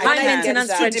that. And high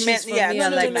maintenance friendships for me are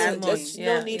like too much. There's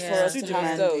no need for us to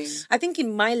have those. I think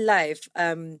in my life,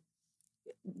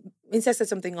 Insa said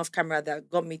something off camera that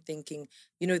got me thinking,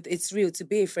 it's real. To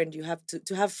be a friend, you have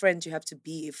to have friends, you have to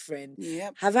be a friend.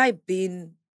 Yep. Have I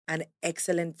been an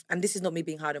excellent, and this is not me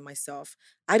being hard on myself,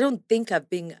 I don't think I've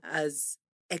been as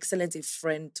excellent a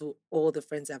friend to all the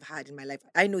friends I've had in my life.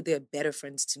 I know they're better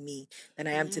friends to me than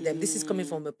I am to them. This is coming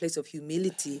from a place of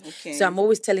humility. Okay. So I'm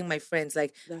always telling my friends,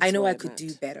 like, I know I could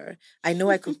do better. I know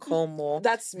I could call more.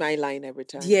 That's my line every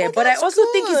time. Yeah, but I also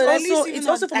think it's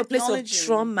also from a place of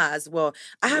trauma as well.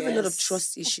 I have a lot of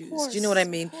trust issues. Do you know what I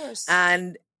mean?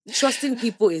 And trusting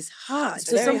people is hard.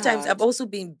 So sometimes I've also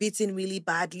been beaten really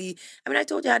badly. I mean, I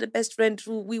told you I had a best friend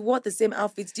who we wore the same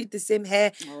outfits, did the same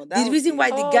hair. The reason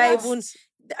why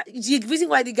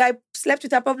the guy slept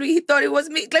with her, probably he thought it was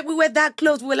me. Like, we were that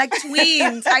close. We were like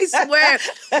twins. I swear,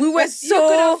 we were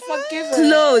so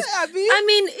close. I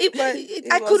mean,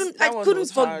 I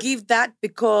couldn't forgive that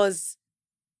because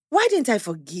why didn't I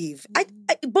forgive?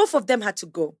 Both of them had to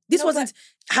go. This wasn't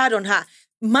hard on her.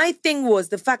 My thing was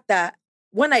the fact that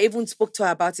when I even spoke to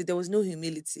her about it, there was no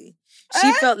humility.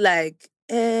 She felt like,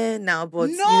 now, but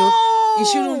you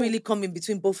shouldn't really come in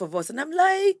between both of us. And I'm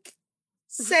like,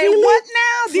 say really? What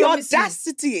now? The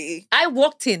audacity. I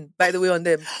walked in, by the way, on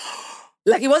them.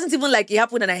 Like, it wasn't even like it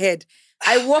happened and I heard.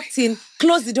 I walked in,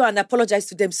 closed the door and apologized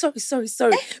to them. Sorry.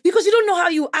 Because you don't know how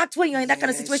you act when you're in that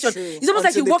kind of situation. True. It's almost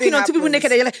like you're walking on two people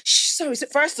naked and you're like, shh, sorry.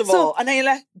 First of all, and then you're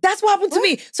like, that's what happened to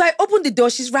me. So I opened the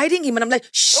door, she's riding him and I'm like,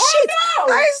 shit,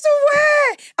 I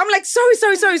swear. I'm like, sorry.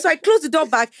 So I closed the door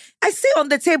back. I sit on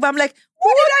the table, I'm like,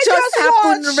 what just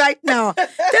happened right now?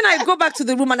 Then I go back to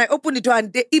the room and I open the door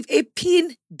and if a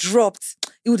pin dropped,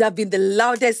 it would have been the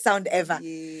loudest sound ever.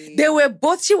 They were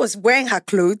both, she was wearing her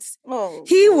clothes.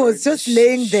 He was just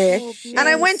laying there. And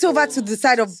I went over to the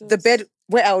side of the bed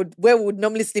where we would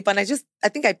normally sleep. And I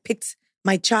think I picked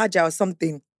my charger or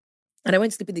something. And I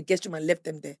went to sleep in the guest room and left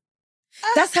them there.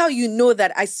 That's how you know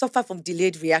that I suffer from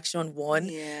delayed reaction, one.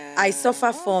 Yeah. I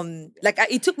suffer from,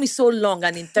 it took me so long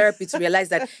and in therapy to realize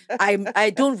that I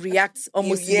don't react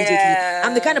almost immediately.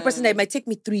 I'm the kind of person that it might take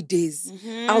me 3 days.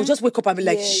 I'll just wake up and be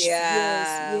like,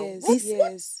 yes. What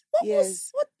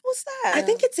was that? I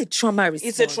think it's a trauma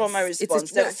response. It's a trauma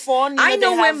response. I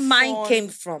know where mine came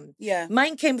from. Yeah.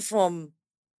 Mine came from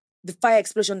the fire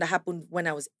explosion that happened when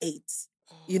I was 8.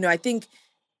 I think...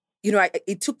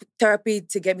 it took therapy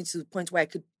to get me to the point where I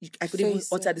could even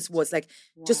utter these words,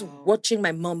 just watching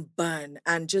my mom burn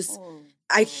and just,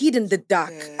 I hid in the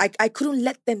dark. Yeah. I couldn't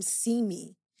let them see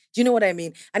me. Do you know what I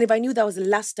mean? And if I knew that was the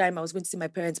last time I was going to see my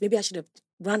parents, maybe I should have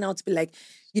run out to be like,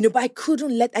 but I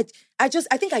couldn't I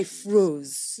think I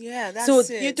froze. Yeah, that's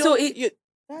it.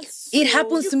 It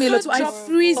happens to me a lot. So I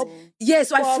freeze. Yeah,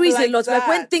 so I freeze a lot. Like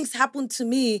when things happen to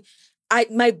me,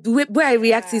 where I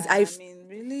react is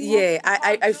Really? Yeah,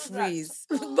 I freeze.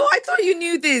 But I thought you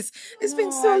knew this. It's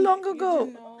been so long ago.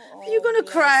 Are you going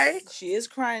to cry? She is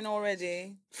crying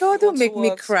already. God, don't make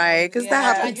me cry, because that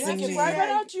happened to me.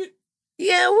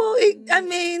 Yeah, well,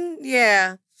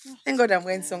 Thank God I'm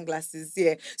wearing sunglasses,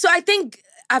 yeah. So I think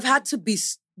I've had to be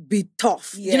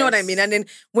tough. Yes. You know what I mean? And then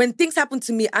when things happen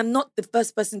to me, I'm not the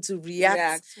first person to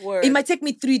react. It might take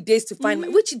me 3 days to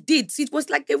find which it did. So it was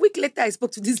like a week later I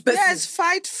spoke to this person. Yes,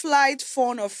 fight, flight,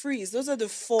 fawn, or freeze. Those are the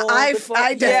four. I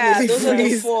definitely those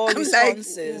freeze. Are the 4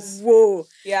 responses. Like, whoa.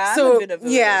 Yeah, I'm a bit of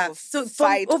a so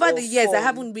fight over the years, fawn. I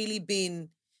haven't really been.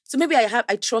 So maybe I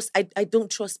don't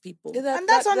trust people. And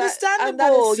that's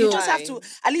understandable. You just have to,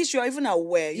 at least you're even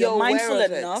aware. You're mindful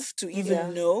enough to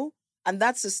even know. And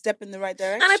that's a step in the right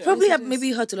direction. And I probably have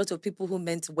maybe hurt a lot of people who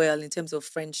meant well in terms of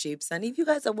friendships. And if you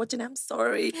guys are watching, I'm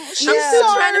sorry. I'm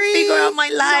still trying to figure out my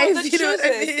life. No,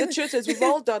 the truth is, we've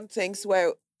all done things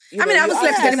where... I haven't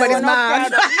slept with anybody's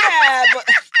man. Yeah, but...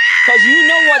 Because you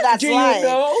know what that's like. Do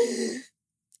you know?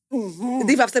 Mm-hmm.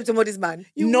 If I've slept with somebody's man,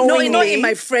 not in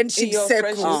my friendship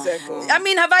circle. Circle. I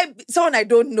mean, have I someone I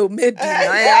don't know? Maybe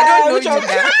I don't know you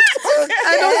now.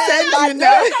 I don't send you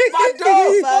now.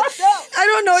 I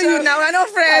don't know you now. We're not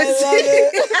friends. Talk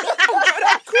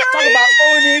about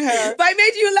owning her. But I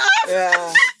made you laugh.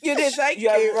 Yeah. You did. Thank you.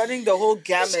 You're running the whole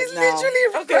gamut She's now.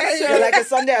 literally okay. So you're like a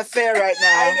Sunday affair right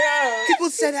now. I know. People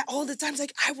say that all the time. It's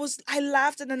like I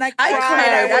laughed and then I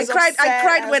cried. cried. I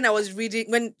cried when I was reading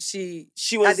when she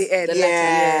was at the end.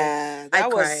 I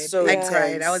cried. I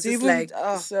cried. I was just like,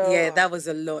 that was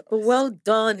a lot. But well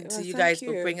done to you guys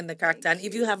for bringing the character. And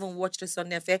if you haven't watched The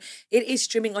Sunday Affair, it is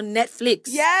streaming on Netflix.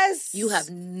 Yes. You have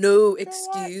no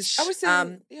excuse. I would say,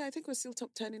 I think we're still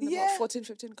top 10 in about 14,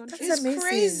 15 countries. It's amazing.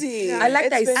 Crazy. Yeah. I like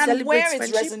that it celebrates where friendship.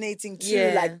 It's resonating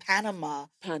too, like Panama,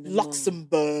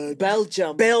 Luxembourg,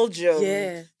 Belgium,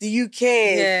 the UK,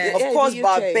 of course,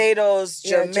 Barbados,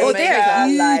 Jamaica. They are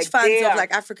huge fans of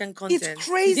like African content. It's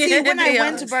crazy. When I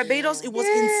went to Barbados, it was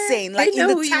insane. Like in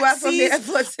the taxis,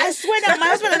 I swear that my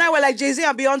husband and I were like Jay-Z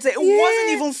and Beyonce. It wasn't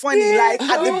even funny. Like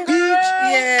at the beach,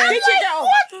 Did you know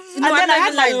what? And then I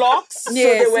had my locks, so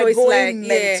they were going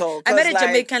mental. I met a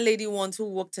Jamaican lady once who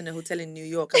worked in a hotel in New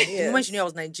York. And the moment she knew I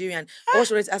was Nigerian, all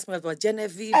she always asked me about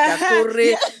Genevieve,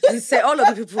 Dakore, and say all of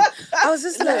the people. I was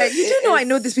just like, you do know I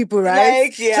know these people,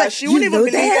 right? Like, she wouldn't even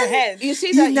believe her head. You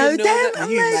see that you know them? Can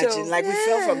you imagine? Like we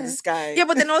fell from the sky. Yeah,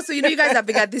 but then also, you guys have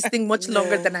been at this thing much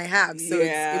longer than I have. So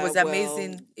it was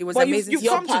amazing. It was amazing. You've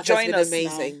come to join us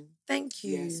amazing. Thank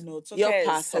you. Yes, no, it's okay. Your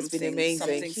path has been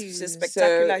amazing. She's a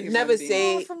spectacular human never being.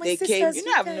 say they came. You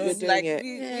know, I've known like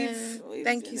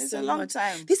thank you so a long much.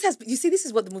 time. This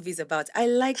is what the movie is about. I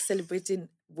like celebrating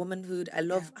womanhood. I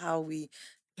love how we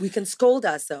can scold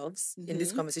ourselves in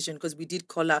this conversation because we did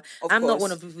call her. I'm not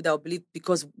one of the people that will believe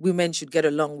because women should get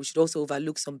along, we should also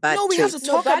overlook some bad traits. We have to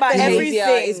talk about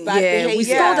everything. We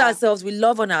scold ourselves, we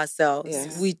love on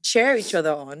ourselves, we cheer each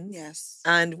other on,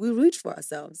 and we root for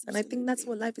ourselves. And I think that's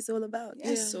what life is all about.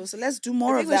 So let's do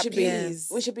more of that,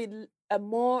 please. We should be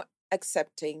more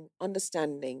accepting,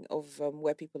 understanding of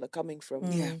where people are coming from.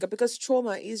 Because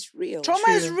trauma is real. Trauma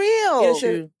is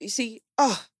real. You see,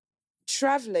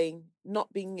 traveling,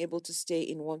 not being able to stay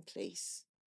in one place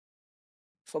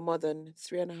for more than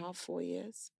 3.5, 4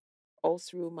 years, all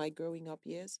through my growing up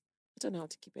years, I don't know how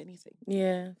to keep anything.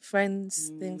 Yeah,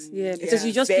 friends, things. Yeah, because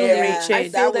you just feel the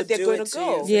change. I feel that they're going to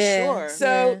go. For sure.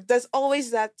 So there's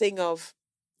always that thing of,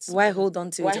 Why hold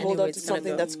on to why it hold anyway? on to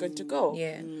something that's going to go?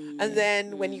 Yeah. And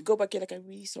then when you go back, you're like, I'm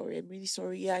really sorry.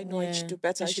 Yeah, I know I should do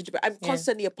better. I should do better. I'm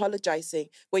constantly apologizing.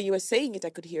 When you were saying it, I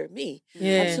could hear me.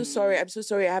 Yeah. I'm so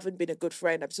sorry. I haven't been a good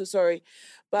friend. I'm so sorry.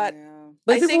 But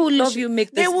people who love you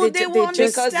make this, they will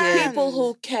just understand. People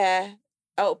who care,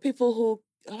 people who,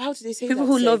 how do they say people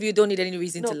that? who love you don't need any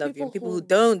reason to love you. People who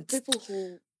don't. People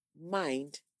who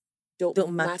mind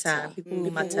don't matter. People who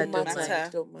matter don't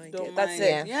mind. Don't mind. That's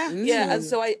it. Yeah. And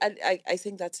so I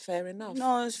think that's fair enough.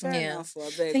 No, it's fair enough.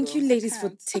 Thank you, ladies,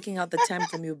 for taking out the time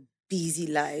from your busy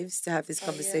lives to have this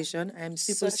conversation. I'm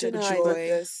super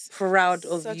proud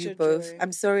of you both.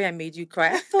 I'm sorry I made you cry.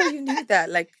 I thought you knew that.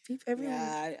 Like everyone.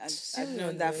 Yeah, I've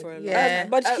known that for a long time.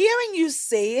 But hearing you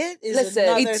say it is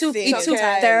another thing. It took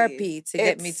therapy to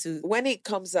get me to. When it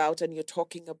comes out and you're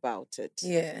talking about it.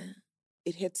 Yeah.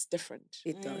 It hits different.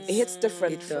 It does. It hits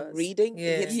different from reading.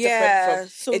 Yeah. It hits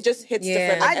different from. It just hits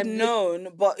different. I'd known,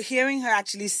 but hearing her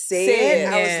actually say it,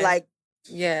 I was like,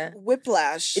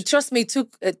 whiplash. Trust me, it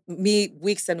took me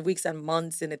weeks and weeks and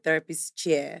months in a therapist's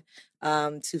chair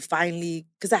to finally,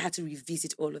 because I had to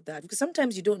revisit all of that. Because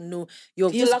sometimes you don't know. You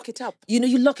lock it up.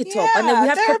 You lock it up. And then we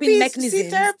have coping mechanisms. See,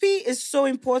 therapy is so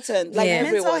important. Like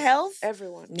mental health.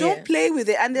 Everyone. Don't play with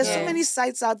it. And there's so many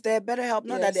sites out there, BetterHelp,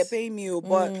 not that they're paying you,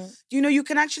 but you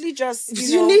can actually just,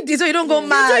 you need this so you don't go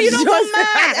mad. So you don't go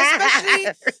mad,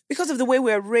 especially because of the way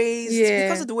we're raised,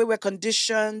 because of the way we're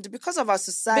conditioned, because of our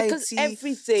society. Because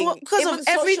everything. Because of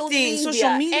everything.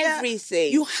 Social media.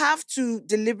 Everything. You have to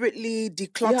deliberately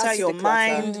declutter your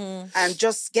mind and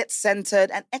just get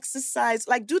centered and exercise.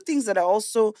 Like, do things that are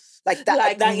also like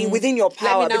that, within your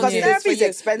power. Because therapy is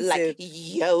expensive. Like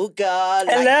yoga,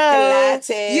 like Pilates.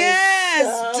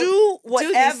 Yes, do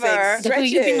whatever.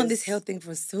 You've been on this health thing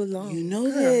for so long. You know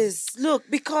this. Look,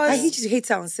 because I hate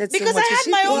her on set so much. Because I had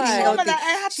my own trauma that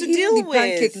I had to deal with.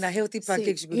 Pancake, a healthy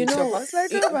pancake. I was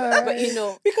like,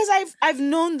 but because I've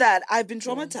known that I've been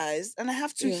traumatized and I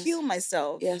have to heal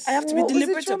myself. Yes, I have to be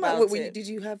deliberate about it. Did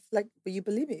you have were you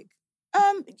bulimic?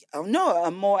 No,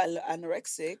 I'm more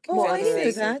anorexic. Oh, I didn't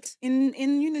know that. In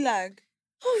Unilag.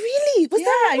 Oh, really? Was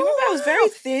that? You remember I was very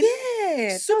thin.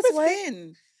 Yeah, super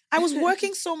thin. I was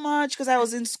working so much because I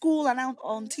was in school and out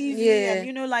on TV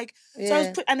and so I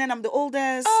was and then I'm the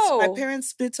oldest. My parents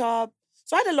split up.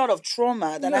 So I had a lot of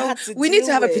trauma that I had to We need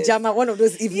to have a pajama one of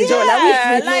those evenings.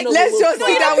 Let's just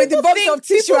sit down with the box of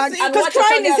tissue because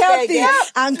crying is healthy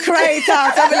and cry it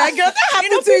out. I'll be like, girl, that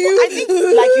happened to you. I think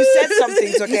like you said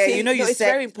something, okay? You it's said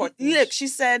very important. Look, she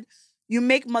said you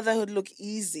make motherhood look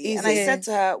easy. And I said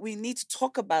to her, we need to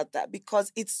talk about that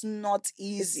because it's not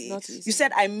easy. You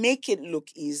said I make it look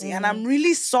easy. And I'm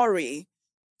really sorry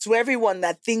to everyone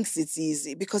that thinks it's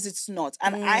easy because it's not.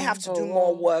 And I have to do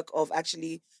more work of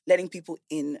actually letting people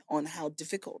in on how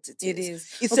difficult it is. It is.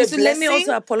 It's a blessing, let me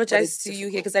also apologize to you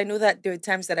here because I know that there are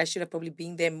times that I should have probably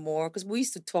been there more because we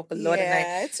used to talk a lot.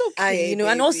 Yeah, it's okay,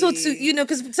 and also to,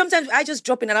 because sometimes I just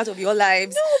drop in and out of your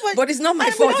lives. No, but it's not my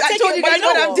fault. I told you guys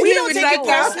what I'm we dealing don't with take right it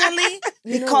now. personally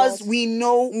because we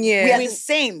know we are the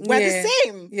same. We're the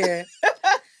same. Yeah.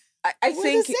 I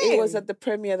think it was at the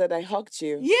premiere that I hugged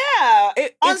you. Yeah.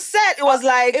 On set, it was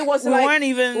like, we weren't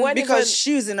even, because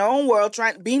she was in her own world,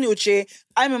 being Uche,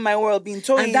 I'm in my world, being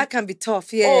Tony. And that can be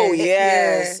tough, yeah. Oh,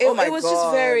 yes. It was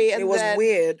just very... It was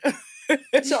weird.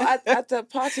 So at the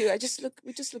party, we just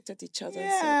looked at each other.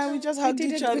 Yeah, and we just hugged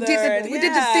each other. We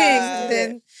did the thing. And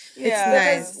then it's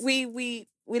nice. Because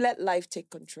we let life take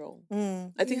control.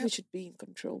 I think we should be in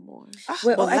control more.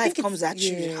 But life comes at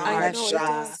you hard.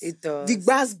 It does. The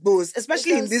grass bows,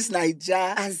 especially in this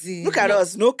Naija. Look at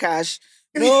us, no cash,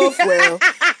 no fuel.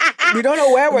 We don't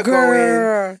know where we're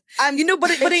going. And you know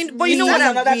what I'm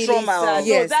another really trauma.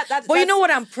 Yes. But you know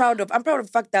what I'm proud of? I'm proud of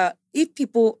the fact that if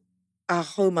people at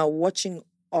home are watching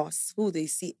us, who they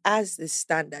see as the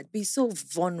standard, be so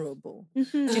vulnerable. Do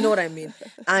you know what I mean?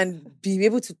 And be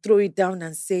able to throw it down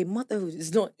and say, motherhood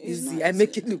is not easy. I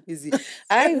make it look easy.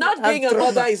 Not being a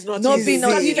mother is not easy.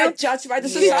 You get judged by the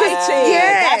society.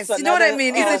 Yes, you know what I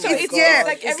mean? It's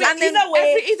like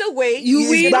either way, you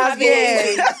win.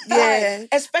 Yeah.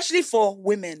 Especially for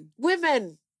women.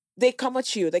 They come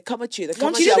at you. Once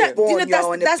you're born,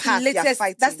 that's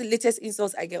the latest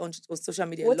insults I get on social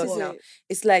media a lot now.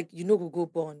 It's like, go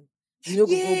born. I'm like,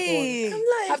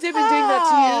 have they been doing that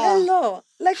to you? Hello.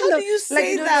 How do you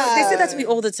say that? They say that to me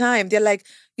all the time. They're like,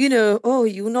 and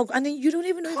then you don't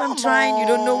even know if I'm trying. You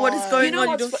don't know what is going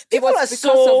on. People are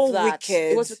so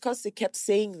wicked. It was because they kept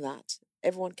saying that.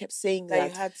 Everyone kept saying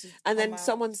that. You had to and then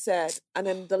someone said, and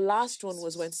then the last one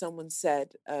was when someone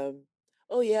said,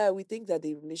 oh yeah, we think that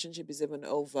the relationship is even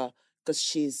over because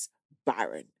she's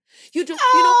barren. You do,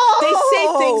 they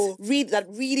say things that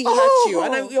really hurt you,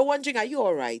 and you're wondering, are you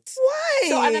all right? Why?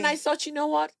 So, and then I thought, you know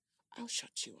what? I'll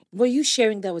shut you up. Well, you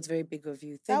sharing that was very big of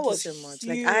you. Thank you so much.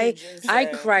 Like I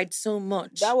cried so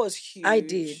much. That was huge. I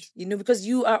did, because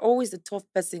you are always the tough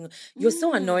person. You're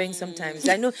so annoying sometimes.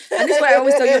 I know, and that's why I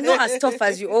always tell you, you're not as tough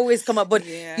as you always come up. But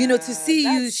to see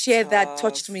you share that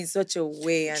touched me in such a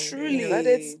way. And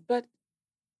truly, but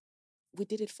we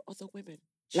did it for other women.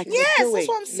 Like yes, that's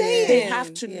what I'm saying. They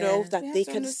have to know that they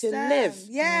can still live.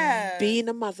 Yeah. Being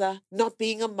a mother, not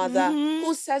being a mother.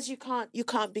 Who says you can't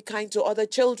be kind to other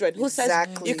children? Who says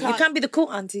you can't be the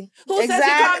cool auntie? Who says you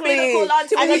can't be the cool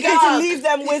auntie with and you get to leave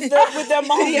them with their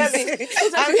moms?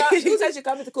 Who says you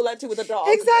can't be the cool auntie with a dog?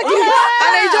 Exactly.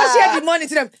 And then you just share the money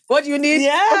to them. What do you need?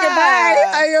 Yeah. Okay,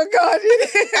 bye. And you're gone.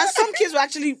 And some kids will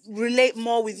actually relate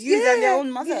more with you than their own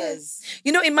mothers.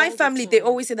 In my family, they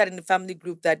always say that in the family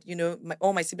group that,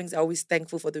 all my siblings are always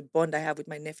thankful for the bond I have with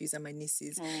my nephews and my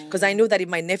nieces. Because I know that if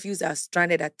my nephews are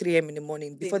stranded at 3 a.m. in the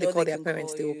morning, before they call their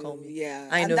parents, they will call me. Yeah.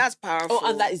 I know. And that's powerful. Oh,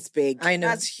 and that is big. I know.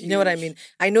 That's huge. You know what I mean?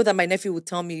 I know that my nephew will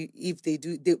tell me if they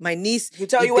do. My niece will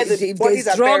tell you where the bodies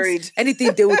are drugs, buried.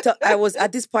 Anything, they will tell. I was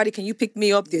at this party, can you pick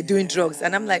me up? They're doing drugs.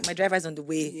 And I'm like, my driver's on the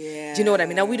way. Yeah. Do you know what I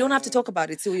mean? Now, we don't have to talk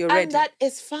about it till you're ready. And that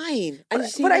is fine. And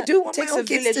but I do want takes my own a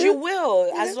village. kids You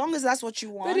will. As long as that's what you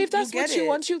want. But if that's what you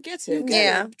want, you'll get it.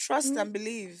 Yeah. Trust and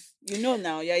believe. You know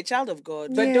now, you're a child of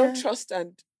God. But don't trust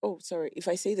and... Oh, sorry. If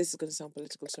I say this, it's going to sound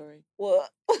political. Sorry. Well,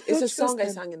 it's a song I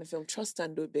sang in the film, Trust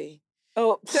and Obey.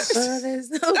 Oh.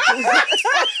 There's no...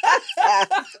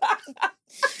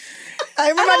 I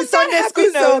remember the Sunday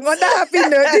school song. On that happy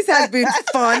note, this has been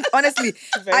fun. Honestly,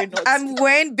 I'm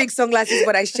wearing big sunglasses,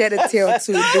 but I shed a tear or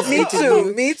two. Me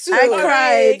too. I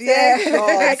cried.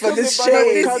 Yeah. I could be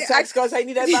shade because I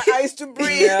needed my eyes to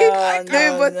breathe.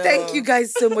 But thank you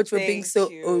guys so much for being so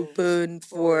open,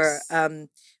 for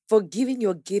giving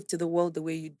your gift to the world the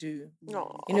way you do.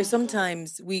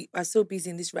 Sometimes we are so busy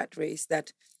in this rat race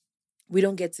that we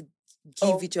don't get to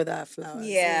give each other our flowers.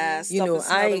 Yeah.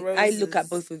 I look at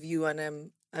both of you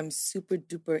and I'm super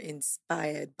duper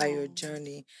inspired by your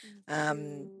journey.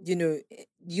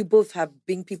 You both have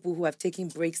been people who have taken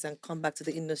breaks and come back to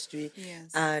the industry.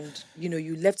 Yes. And,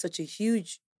 you left such a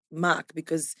huge mark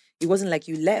because it wasn't like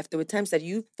you left. There were times that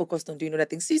you focused on doing other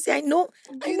things. So you say, I know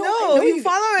you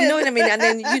follow it. You know what I mean? And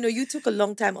then, you took a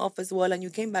long time off as well and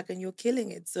you came back and you're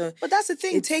killing it. So, but that's the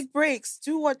thing. Take breaks.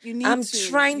 Do what you need I'm to.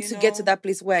 trying to get to that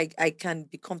place where I can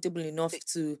be comfortable enough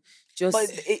to just...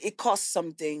 But it costs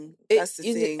something. That's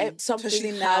the thing.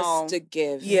 Something has to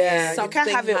give. Yeah. Something you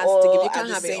can't have it all at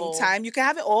the same time. You can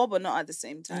have it all, but not at the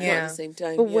same time. Yeah. Not at the same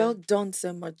time. But well done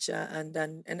so much. And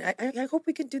I hope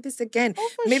we can do this again. Oh,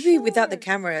 maybe without the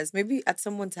cameras. Maybe at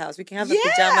someone's house. We can have a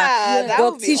pajama that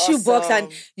box, would be tissue box, awesome.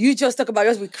 and you just talk about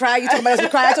us. We cry. You talk about us. We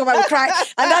cry. I talk about we cry.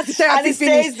 And that's the therapy And it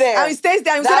finish. stays there. And it stays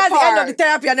there. And so that's the end of the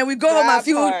therapy. And then we go home and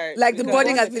feel like the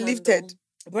burden has been lifted.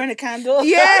 Burn a candle.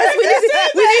 Yes, we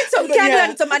need some candle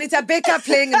and some Anita Baker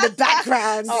playing in the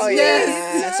background. Oh yes,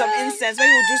 and some incense. Maybe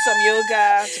we'll do some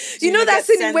yoga. You know that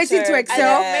scene in Waiting to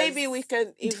Excel? Maybe we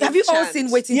can. Have you all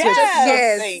seen Waiting to Excel?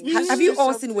 Yes. Have you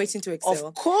all seen Waiting to Excel?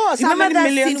 Of course. Remember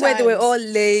that scene where they were all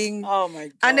laying? Oh my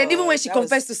God. And then even when she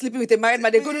confessed to sleeping with a married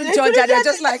man, they couldn't judge her. They're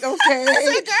just like, okay.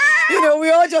 We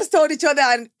all just told each other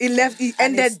and it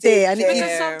ended there.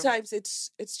 Because sometimes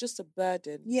it's just a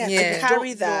burden. Yeah. To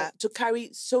carry that. To carry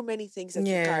so many things that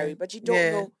you carry, but you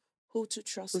don't know who to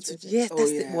trust with it. Yes,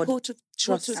 that's the word. Who to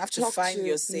trust. You have to find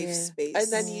your safe space. And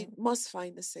then you must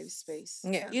find a safe space.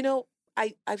 Yeah.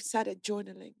 I've started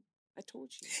journaling. I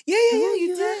told you. Yeah,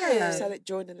 you did. I started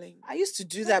journaling. I used to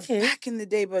do that back in the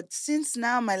day, but since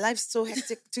now my life's so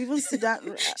hectic to even sit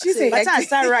down. She's saying by the time I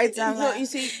start writing, I'm you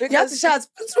see, you have to shout,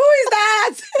 who is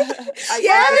that?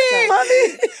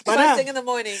 Mommy. First thing in the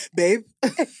morning. Babe.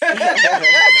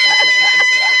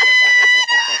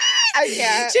 She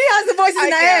has the voices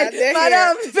in her head.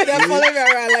 Madam. They're following me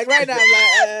around. Like right now, I'm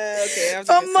like, okay.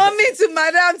 From mommy to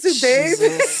madam to babe.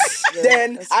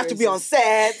 Then I have to be on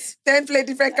set. Then play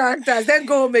different characters. Then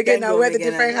go home again and wear the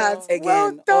different hats.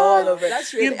 Well done. All over.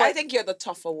 That's really. I think you're the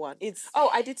tougher one.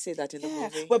 I did say that in the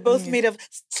movie. We're both made of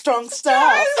strong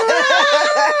stuff.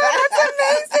 That's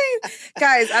amazing.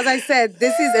 Guys, as I said,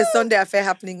 this is a Sunday affair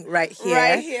happening right here.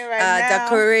 Right now.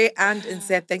 Dakore and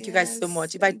Inseth, thank you guys so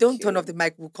much. If I don't turn off the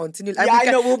mic, we'll continue. I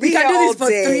know, we'll be we here can do all this for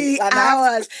day. 3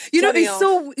 hours.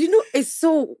 It's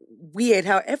so weird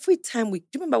how every time do you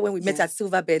remember when we met at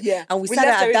Silverbed? Yeah. And we sat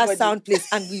at that sound place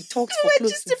and we talked for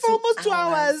close to for almost 2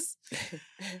 hours.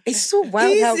 It's so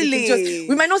wild how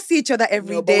we might not see each other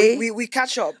every day. We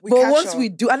catch up. Once we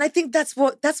do, and I think that's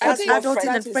what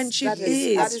adulting and friendship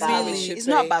is. It's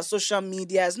not about social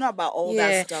media. It's not about all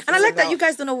that stuff. And I like that you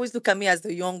guys don't always look at me as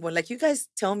the young one. Like, you guys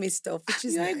tell me stuff, which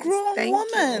is You're a grown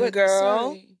woman,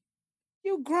 girl. Sorry.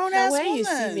 You grown-ass woman. When you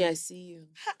see me, I see you.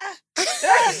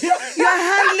 You're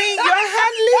handling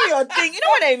your thing. You know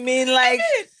what I mean? Like,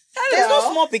 there's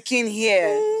no small picking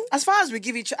here. As far as we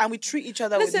give each and we treat each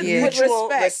other with mutual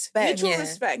respect. Mutual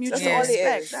respect. Mutual That's all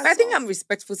it is. I think I'm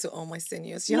respectful to all my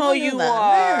seniors. You are.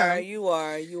 You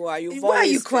are. Why are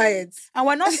you quiet? And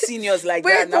we're not seniors like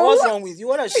that. Now, what's wrong with you?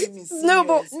 What does she mean?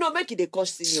 No, make it a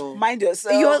cost senior. Mind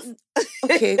yourself.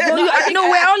 Okay. Well,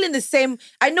 we're all in the same.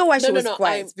 I know why she was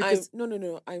quiet.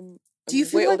 I'm do you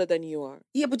feel way like, older than you are.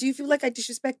 Yeah, but do you feel like I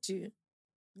disrespect you?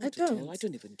 I don't. I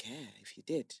don't even care if you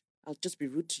did. I'll just be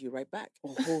rude to you right back.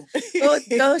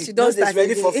 No, she don't start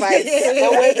ready for fight.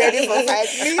 We're ready for fight.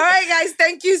 All right, guys,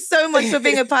 thank you so much for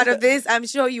being a part of this. I'm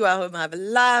sure you at home have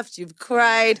laughed, you've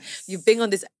cried, you've been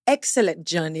on this excellent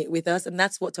journey with us, and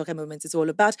that's what Talking Moments is all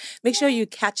about. Make sure you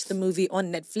catch the movie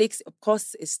on Netflix. Of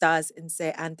course, it stars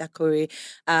Nse and Dakore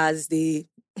as the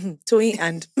Toyin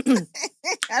and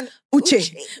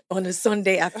Uche on a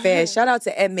Sunday affair. Shout out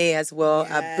to MA as well.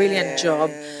 A brilliant job.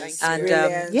 And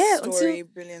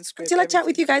brilliant script, until I chat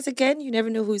with you guys again, you never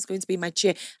know who's going to be in my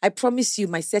chair. I promise you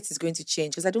my set is going to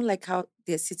change because I don't like how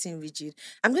they're sitting rigid.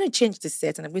 I'm going to change the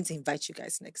set and I'm going to invite you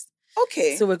guys next.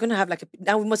 Okay. So we're going to have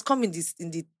now we must come in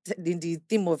the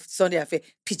theme of Sunday affair,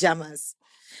 pajamas.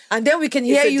 And then we can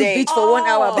hear you bitch for 1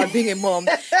 hour about being a mom.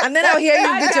 And then I'll hear you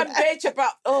bitch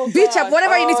about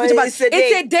whatever you need to bitch about. It's a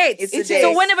date. It's a date.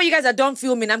 So whenever you guys are done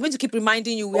filming, I'm going to keep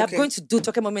reminding you we are going to do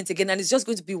Talking Moments again. And it's just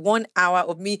going to be 1 hour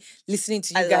of me listening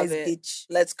to you guys bitch.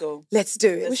 Let's go. Let's do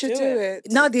it. We should do it.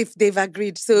 Now they've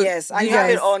agreed. So yes, and you have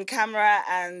it on camera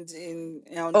and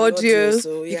on audio.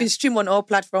 So, you can stream on all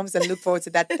platforms and look forward to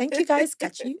that. Thank you guys.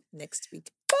 Catch you next week.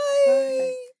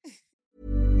 Bye.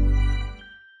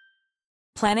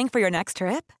 Planning for your next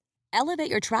trip?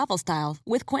 Elevate your travel style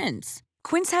with Quince.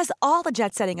 Quince has all the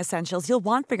jet-setting essentials you'll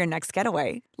want for your next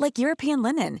getaway, like European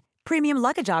linen, premium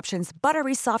luggage options,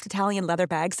 buttery soft Italian leather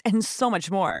bags, and so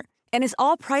much more. And is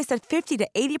all priced at 50 to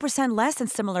 80% less than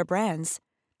similar brands.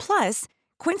 Plus,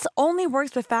 Quince only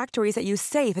works with factories that use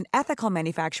safe and ethical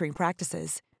manufacturing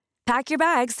practices. Pack your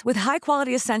bags with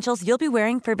high-quality essentials you'll be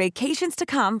wearing for vacations to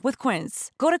come with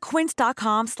Quince. Go to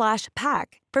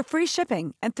quince.com/pack for free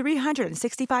shipping and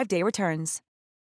 365-day returns.